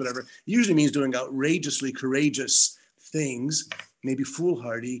films, whatever, it usually means doing outrageously courageous things, maybe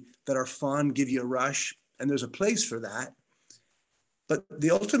foolhardy, that are fun, give you a rush, and there's a place for that. But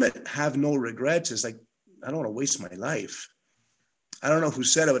the ultimate have no regrets is like, I don't want to waste my life. I don't know who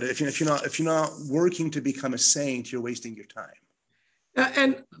said it, but if you're not working to become a saint, you're wasting your time.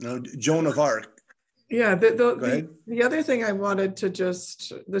 And you know, Joan of Arc. Yeah, the other thing I wanted to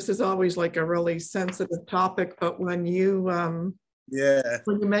just, this is always like a really sensitive topic, but when you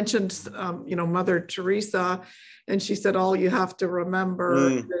mentioned, Mother Teresa, and she said, all you have to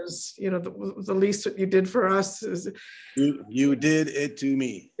remember is, the least that you did for us is you did it to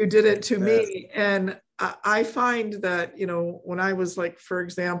me. You did it to me. And I find that, when I was like, for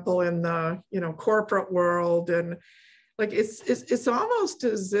example, in the, corporate world, and like it's almost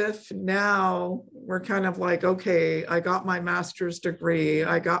as if now we're kind of like, okay, I got my master's degree,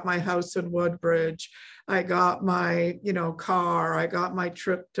 I got my house in Woodbridge, I got my, car, I got my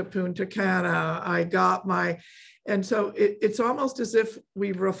trip to Punta Cana, I got my, and so it's almost as if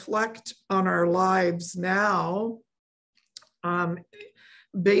we reflect on our lives now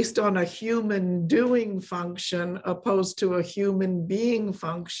based on a human doing function opposed to a human being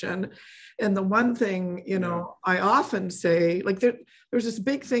function. And the one thing, I often say, like there's this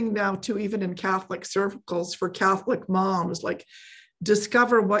big thing now too, even in Catholic circles for Catholic moms, like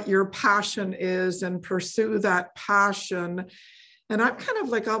discover what your passion is and pursue that passion. And I'm kind of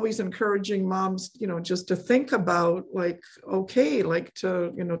like always encouraging moms, just to think about like, okay, like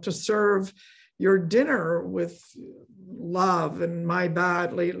to serve your dinner with love. And my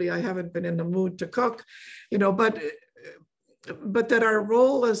bad, lately I haven't been in the mood to cook, but that our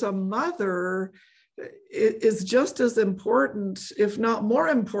role as a mother is just as important, if not more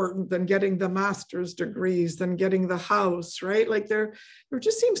important, than getting the master's degrees, than getting the house, right? Like there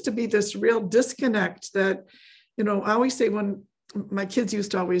just seems to be this real disconnect that, I always say, when my kids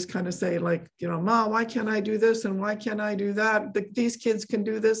used to always kind of say like, Mom, why can't I do this? And why can't I do that? These kids can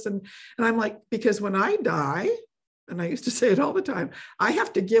do this. And I'm like, because when I die, and I used to say it all the time, I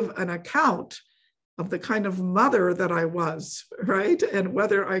have to give an account of the kind of mother that I was, right? And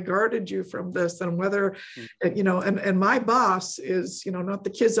whether I guarded you from this, and whether, and my boss is, not the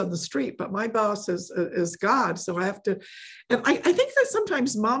kids on the street, but my boss is God. So I have to, and I think that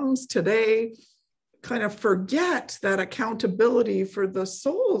sometimes moms today kind of forget that accountability for the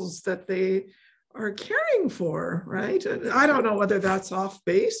souls that they are caring for, right? I don't know whether that's off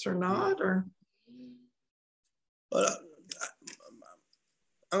base or not, or. But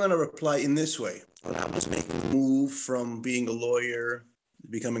I'm going to reply in this way. When I was making the move from being a lawyer,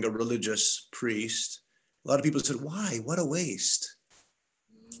 becoming a religious priest, a lot of people said, why? What a waste.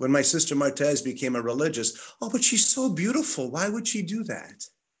 When my sister Martez became a religious, oh, but she's so beautiful. Why would she do that?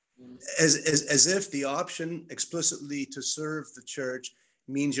 As if the option explicitly to serve the church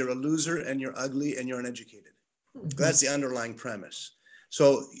means you're a loser and you're ugly and you're uneducated. Mm-hmm. That's the underlying premise.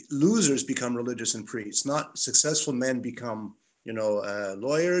 So losers become religious and priests, not successful men become,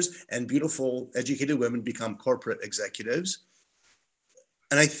 lawyers, and beautiful, educated women become corporate executives.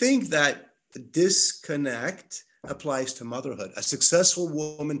 And I think that disconnect applies to motherhood. A successful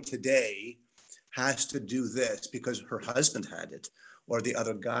woman today has to do this because her husband had it, or the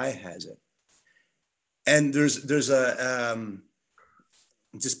other guy has it. And there's a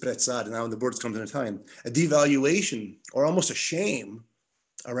disprezzare, now the words come in Italian, a devaluation or almost a shame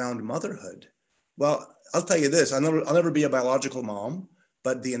around motherhood. Well, I'll tell you this, I'll never be a biological mom,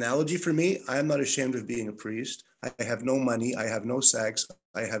 but the analogy for me, I am not ashamed of being a priest. I have no money, I have no sex,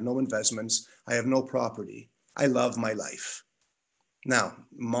 I have no investments, I have no property. I love my life. Now,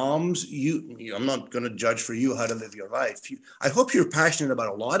 moms, I'm not going to judge for you how to live your life. I hope you're passionate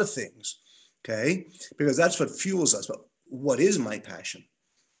about a lot of things, okay? Because that's what fuels us. But what is my passion?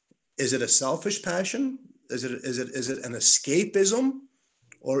 Is it a selfish passion? Is it an escapism?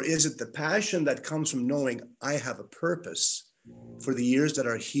 Or is it the passion that comes from knowing I have a purpose for the years that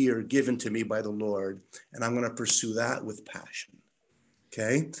are here given to me by the Lord, and I'm going to pursue that with passion,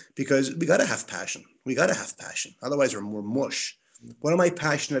 okay? Because we got to have passion. We got to have passion. Otherwise, we're mush. What am I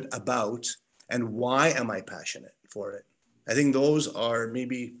passionate about, and why am I passionate for it? I think those are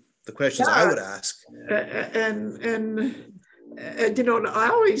maybe the questions I would ask. And I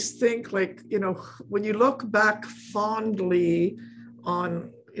always think like, when you look back fondly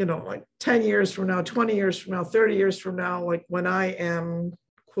on, like 10 years from now, 20 years from now, 30 years from now, like when I am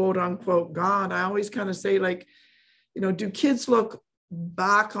quote unquote gone, I always kind of say like, do kids look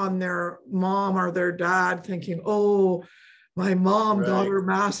back on their mom or their dad thinking, oh, my mom got her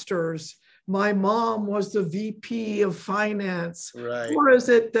master's, my mom was the VP of finance, or is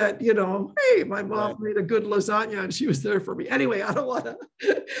it that, hey, my mom made a good lasagna and she was there for me. Anyway, I don't want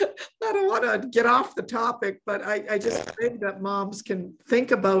to get off the topic, but I just think that moms can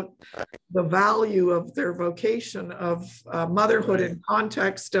think about the value of their vocation of motherhood in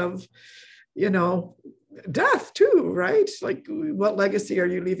context of, death too, right? Like, what legacy are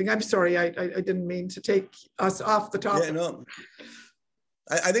you leaving? I'm sorry, I didn't mean to take us off the topic. Yeah, no.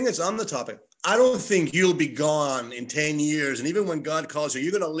 I think it's on the topic. I don't think you'll be gone in 10 years. And even when God calls you,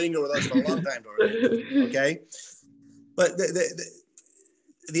 you're going to linger with us for a long time, Dorothy. Okay? But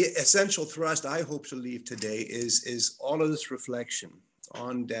the essential thrust I hope to leave today is all of this reflection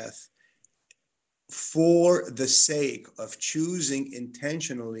on death for the sake of choosing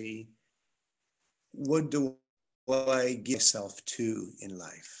intentionally what do I give myself to in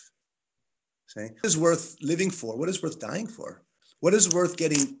life. See, what is worth living for? What is worth dying for? What is worth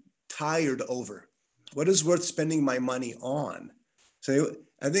getting tired over? What is worth spending my money on? So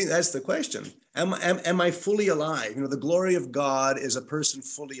I think that's the question. Am I fully alive? You know, the glory of God is a person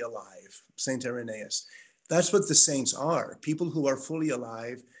fully alive, Saint Irenaeus. That's what the saints are, people who are fully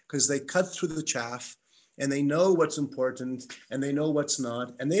alive because they cut through the chaff and they know what's important and they know what's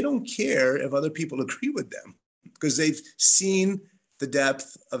not. And they don't care if other people agree with them because they've seen the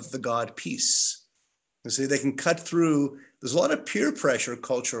depth of the God peace. You see, they can cut through. There's a lot of peer pressure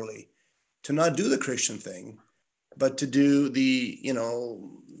culturally to not do the Christian thing, but to do the, you know,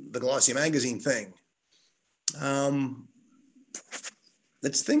 the glossy magazine thing.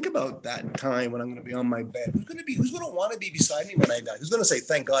 Let's think about that time when I'm going to be on my bed. Who's going to want to be beside me when I die? Who's going to say,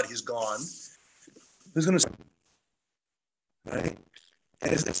 thank God he's gone? Who's going to say, right?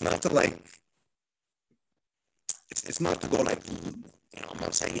 And it's not to like, it's not to go like, you know, I'm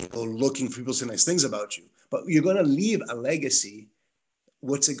not saying you go looking for people to say nice things about you, but you're going to leave a legacy.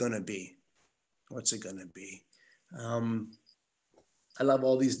 What's it going to be? What's it going to be? I love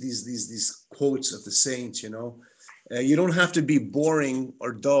all these quotes of the saints, you know. You don't have to be boring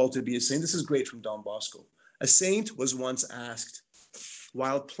or dull to be a saint. This is great from Don Bosco. A saint was once asked,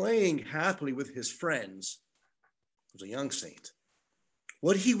 while playing happily with his friends, he was a young saint,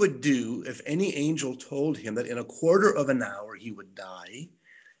 what he would do if any angel told him that in a quarter of an hour he would die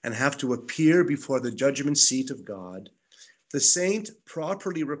and have to appear before the judgment seat of God. The saint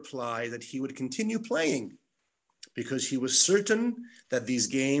properly replied that he would continue playing because he was certain that these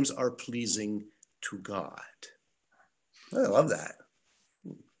games are pleasing to God. I love that.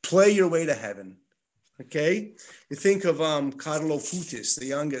 Play your way to heaven. Okay? You think of Carlo Futis, the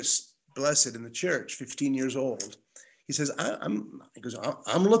youngest blessed in the church, 15 years old. He says, I'm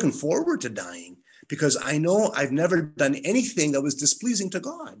looking forward to dying because I know I've never done anything that was displeasing to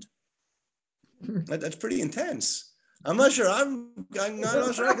God. That's pretty intense. I'm not sure. I'm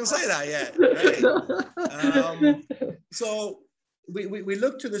not sure I can say that yet. Right? So we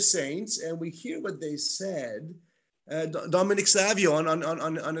look to the saints and we hear what they said. Dominic Savio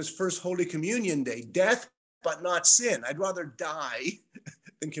on his first Holy Communion day, death but not sin. I'd rather die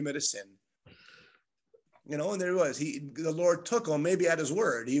than commit a sin. You know, and there he was. The Lord took him maybe at his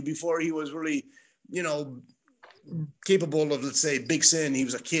word. Before he was really, you know, capable of, let's say, big sin. He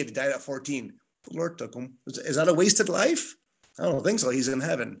was a kid. He died at 14. The Lord took him. Is that a wasted life? I don't think so. He's in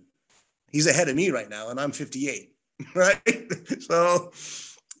heaven. He's ahead of me right now, and I'm 58. Right? So,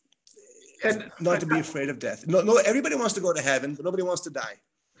 and not to be afraid of death. No. Everybody wants to go to heaven, but nobody wants to die.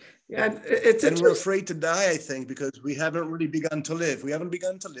 Yeah, and we're afraid to die, I think, because we haven't really begun to live. We haven't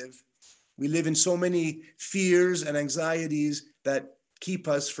begun to live. We live in so many fears and anxieties that keep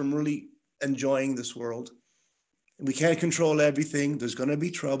us from really enjoying this world. We can't control everything. There's going to be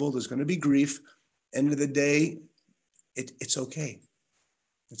trouble. There's going to be grief. End of the day, it's okay.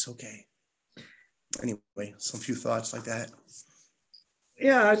 It's okay. Anyway, some few thoughts like that.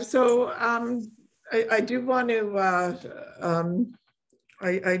 Yeah. So I do want to.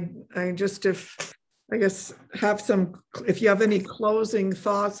 I just have some. If you have any closing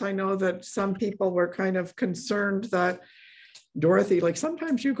thoughts, I know that some people were kind of concerned that, Dorothy, like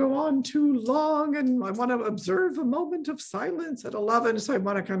sometimes you go on too long and I want to observe a moment of silence at 11. So I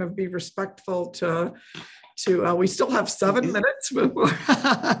want to kind of be respectful to we still have 7 minutes before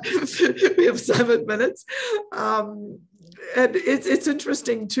we have 7 minutes. And it's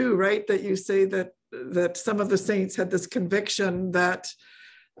interesting too, right? That you say that some of the saints had this conviction that,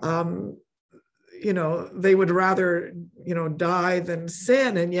 you know, they would rather, you know, die than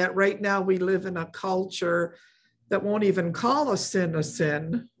sin. And yet right now we live in a culture that won't even call a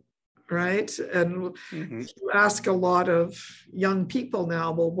sin, right? And you ask a lot of young people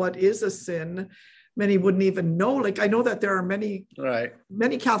now, well, what is a sin? Many wouldn't even know. Like, I know that there are many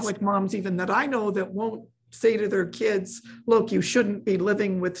Catholic moms even that I know that won't say to their kids, look, you shouldn't be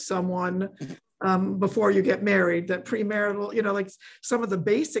living with someone before you get married, that premarital, you know, like some of the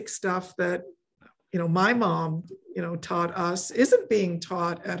basic stuff that, you know, my mom, you know, taught us isn't being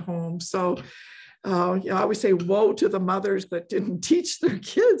taught at home. So I always say, woe to the mothers that didn't teach their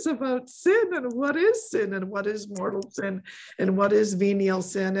kids about sin and what is mortal sin and what is venial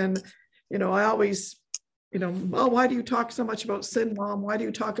sin. And, you know, I always, you know, well, why do you talk so much about sin, Mom? Why do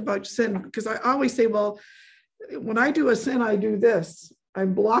you talk about sin? Because I always say, well, when I do a sin, I do this.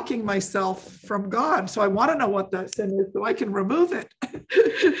 I'm blocking myself from God. So I want to know what that sin is so I can remove it.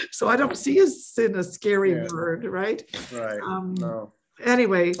 So I don't see sin a scary word, right? Right. No.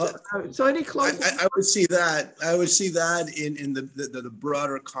 Anyway, so any closing? I would see that. I would see that in the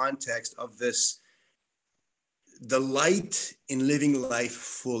broader context of this. The light in living life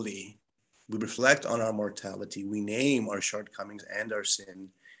fully we reflect on our mortality, we name our shortcomings and our sin,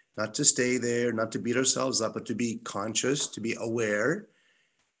 not to stay there, not to beat ourselves up, but to be conscious, to be aware,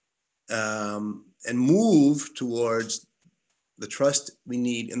 and move towards the trust we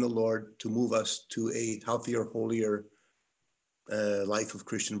need in the Lord to move us to a healthier, holier life of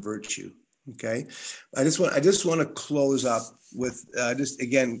Christian virtue. Okay, I just want to close up with just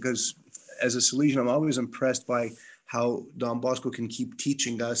again, because as a Salesian, I'm always impressed by how Don Bosco can keep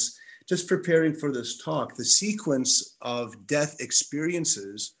teaching us. Just preparing for this talk, the sequence of death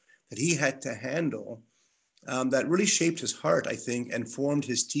experiences that he had to handle that really shaped his heart, I think, and formed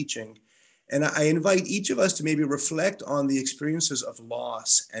his teaching. And I invite each of us to maybe reflect on the experiences of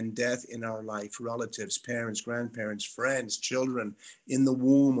loss and death in our life, relatives, parents, grandparents, friends, children, in the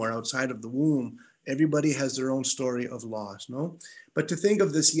womb or outside of the womb. Everybody has their own story of loss, no? But to think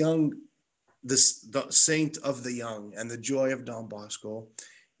of this the saint of the young and the joy of Don Bosco,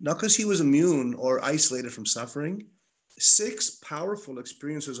 not because he was immune or isolated from suffering, 6 powerful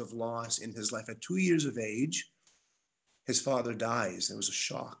experiences of loss in his life. At 2 years of age, his father dies. It was a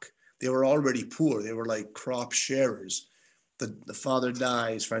shock. They were already poor. They were like crop sharers. The father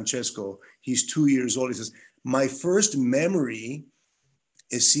dies, Francesco. He's 2 years old. He says, my first memory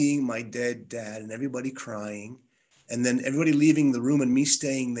is seeing my dead dad and everybody crying, and then everybody leaving the room and me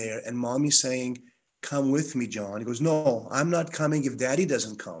staying there, and mommy saying, come with me, John. He goes, no, I'm not coming if daddy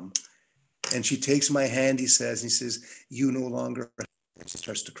doesn't come. And she takes my hand, he says, you no longer. And she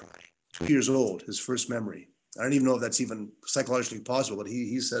starts to cry. 2 years old, his first memory. I don't even know if that's even psychologically possible, but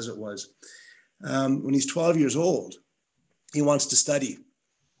he says it was. When he's 12 years old, he wants to study.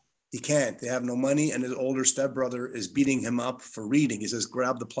 He can't. They have no money, and his older stepbrother is beating him up for reading. He says,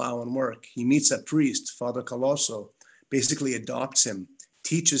 grab the plow and work. He meets a priest, Father Colosso, basically adopts him,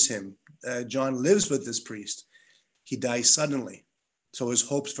 teaches him. John lives with this priest. He dies suddenly, so his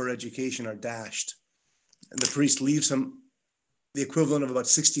hopes for education are dashed. And the priest leaves him the equivalent of about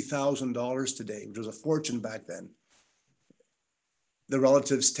 $60,000 today, which was a fortune back then. The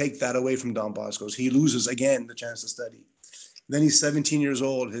relatives take that away from Don Bosco. He loses again the chance to study. Then he's 17 years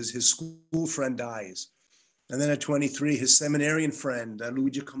old. His school friend dies. And then at 23, his seminarian friend,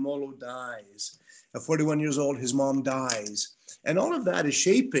 Luigi Camolo, dies. At 41 years old, his mom dies. And all of that is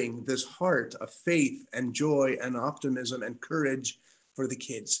shaping this heart of faith and joy and optimism and courage for the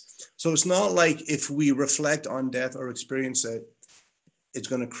kids. So it's not like if we reflect on death or experience it, it's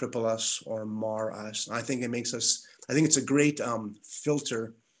going to cripple us or mar us. I think it's a great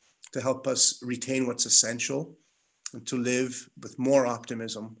filter to help us retain what's essential and to live with more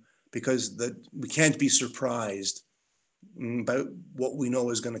optimism, because we can't be surprised by what we know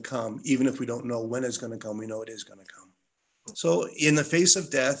is going to come. Even if we don't know when it's going to come, we know it is going to come. So in the face of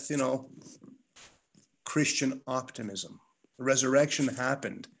death, Christian optimism. The resurrection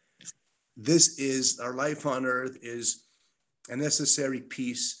happened. This is our life on earth is a necessary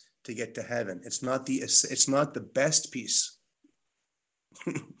piece to get to heaven. It's not the best piece.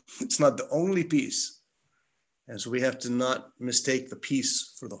 It's not the only piece. And so we have to not mistake the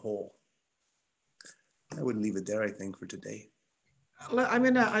piece for the whole. I would leave it there, I think, for today. I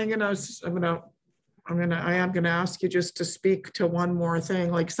am gonna ask you just to speak to one more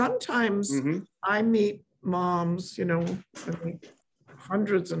thing. Like sometimes I meet moms, I meet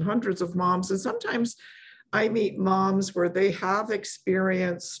hundreds and hundreds of moms, and sometimes I meet moms where they have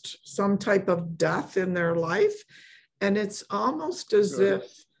experienced some type of death in their life, and it's almost as if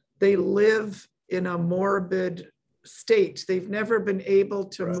they live in a morbid state. They've never been able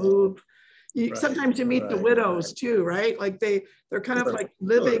to move. Sometimes you meet the widows too, right? Like they're kind of like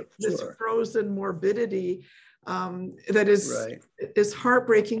living this frozen morbidity that is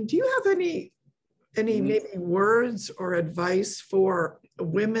heartbreaking. Do you have any maybe words or advice for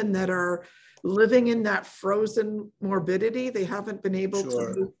women that are living in that frozen morbidity? They haven't been able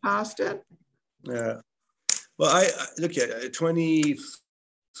to move past it. Yeah. Well, I look at 20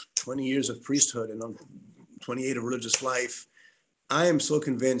 years of priesthood and 28 of religious life. I am so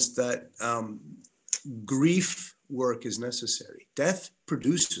convinced that grief work is necessary. Death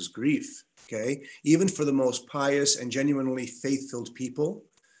produces grief, okay? Even for the most pious and genuinely faith-filled people,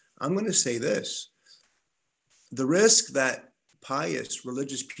 I'm going to say this. The risk that pious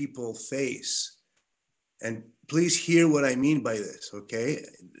religious people face, and please hear what I mean by this, okay?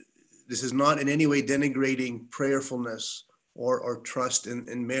 This is not in any way denigrating prayerfulness or trust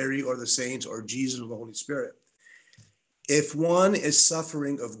in Mary or the saints or Jesus or the Holy Spirit. If one is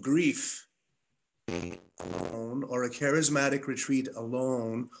suffering of grief alone, or a charismatic retreat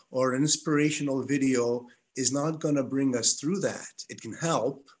alone, or an inspirational video is not going to bring us through that. It can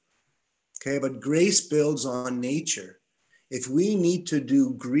help, okay? But grace builds on nature. If we need to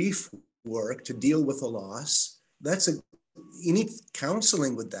do grief work to deal with a loss, you need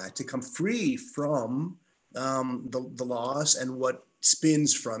counseling with that to come free from the loss and what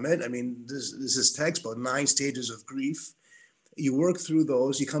spins from it. I mean, this is textbook, 9 stages of grief. You work through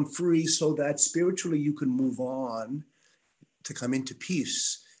those, you come free so that spiritually you can move on to come into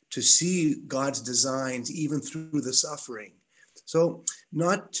peace, to see God's designs even through the suffering. So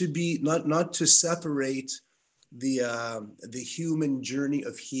not to separate the human journey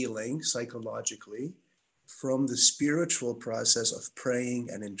of healing psychologically from the spiritual process of praying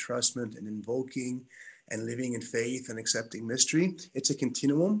and entrustment and invoking and living in faith and accepting mystery. It's a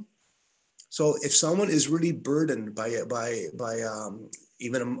continuum. So if someone is really burdened by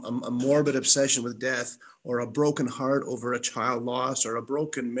even a morbid obsession with death, or a broken heart over a child loss, or a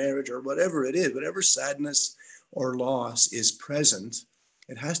broken marriage, or whatever it is, whatever sadness or loss is present,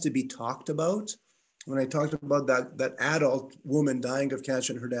 it has to be talked about. When I talked about that adult woman dying of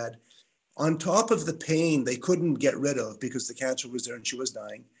cancer and her dad, on top of the pain they couldn't get rid of because the cancer was there and she was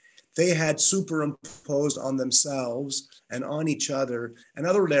dying, they had superimposed on themselves and on each other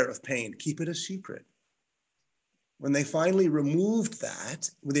another layer of pain. Keep it a secret. When they finally removed that,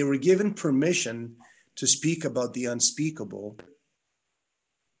 when they were given permission to speak about the unspeakable,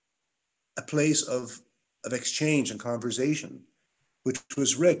 a place of exchange and conversation, which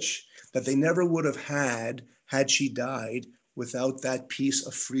was rich, that they never would have had she died without that piece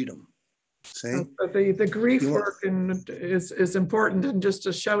of freedom. See? The grief work is important, and just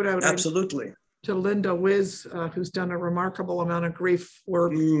a shout out absolutely to Linda Wiz, who's done a remarkable amount of grief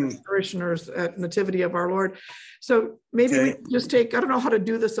work, parishioners at Nativity of Our Lord. So maybe we can just take, I don't know how to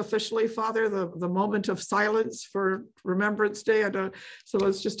do this officially, Father, the moment of silence for Remembrance Day. So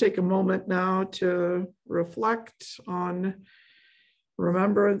let's just take a moment now to reflect on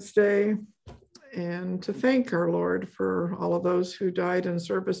Remembrance Day and to thank our Lord for all of those who died in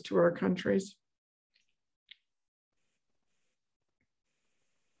service to our countries.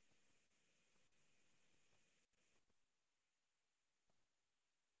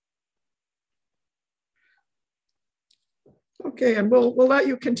 Okay, and we'll let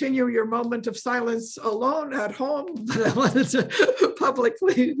you continue your moment of silence alone at home, but I wanted to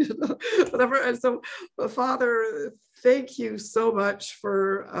publicly, whatever. And so, Father, thank you so much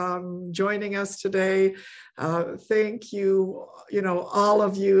for joining us today. Thank you, all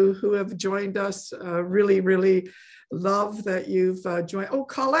of you who have joined us. Really, really love that you've joined. Oh,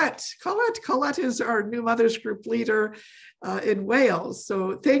 Colette is our new Mothers Group leader in Wales.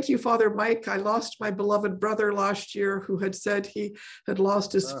 So thank you, Father Mike. I lost my beloved brother last year who had said he had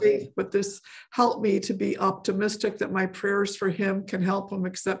lost his faith, but this helped me to be optimistic that my prayers for him can help him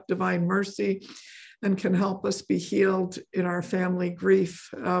accept divine mercy and can help us be healed in our family grief.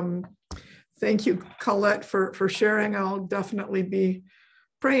 Thank you, Colette, for sharing. I'll definitely be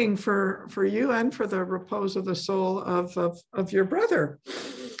praying for you and for the repose of the soul of your brother.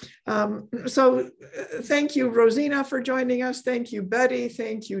 So thank you, Rosina, for joining us. Thank you, Betty.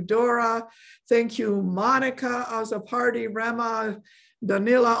 Thank you, Dora. Thank you, Monica, Azapardi, Rema,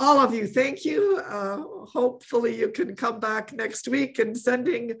 Danila, all of you. Thank you. Hopefully you can come back next week, and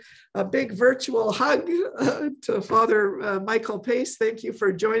sending a big virtual hug to Father Michael Pace. Thank you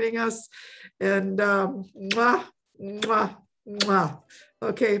for joining us. And mwah, mwah, mwah.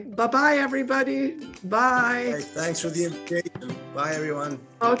 Okay, bye-bye, everybody. Bye. Right, thanks for the invitation. Bye, everyone.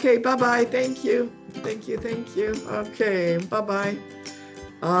 Okay, bye-bye. Thank you. Thank you. Thank you. Okay, bye-bye.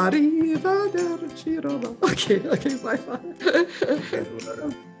 Arrivederci. Okay,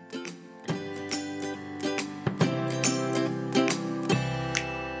 bye-bye.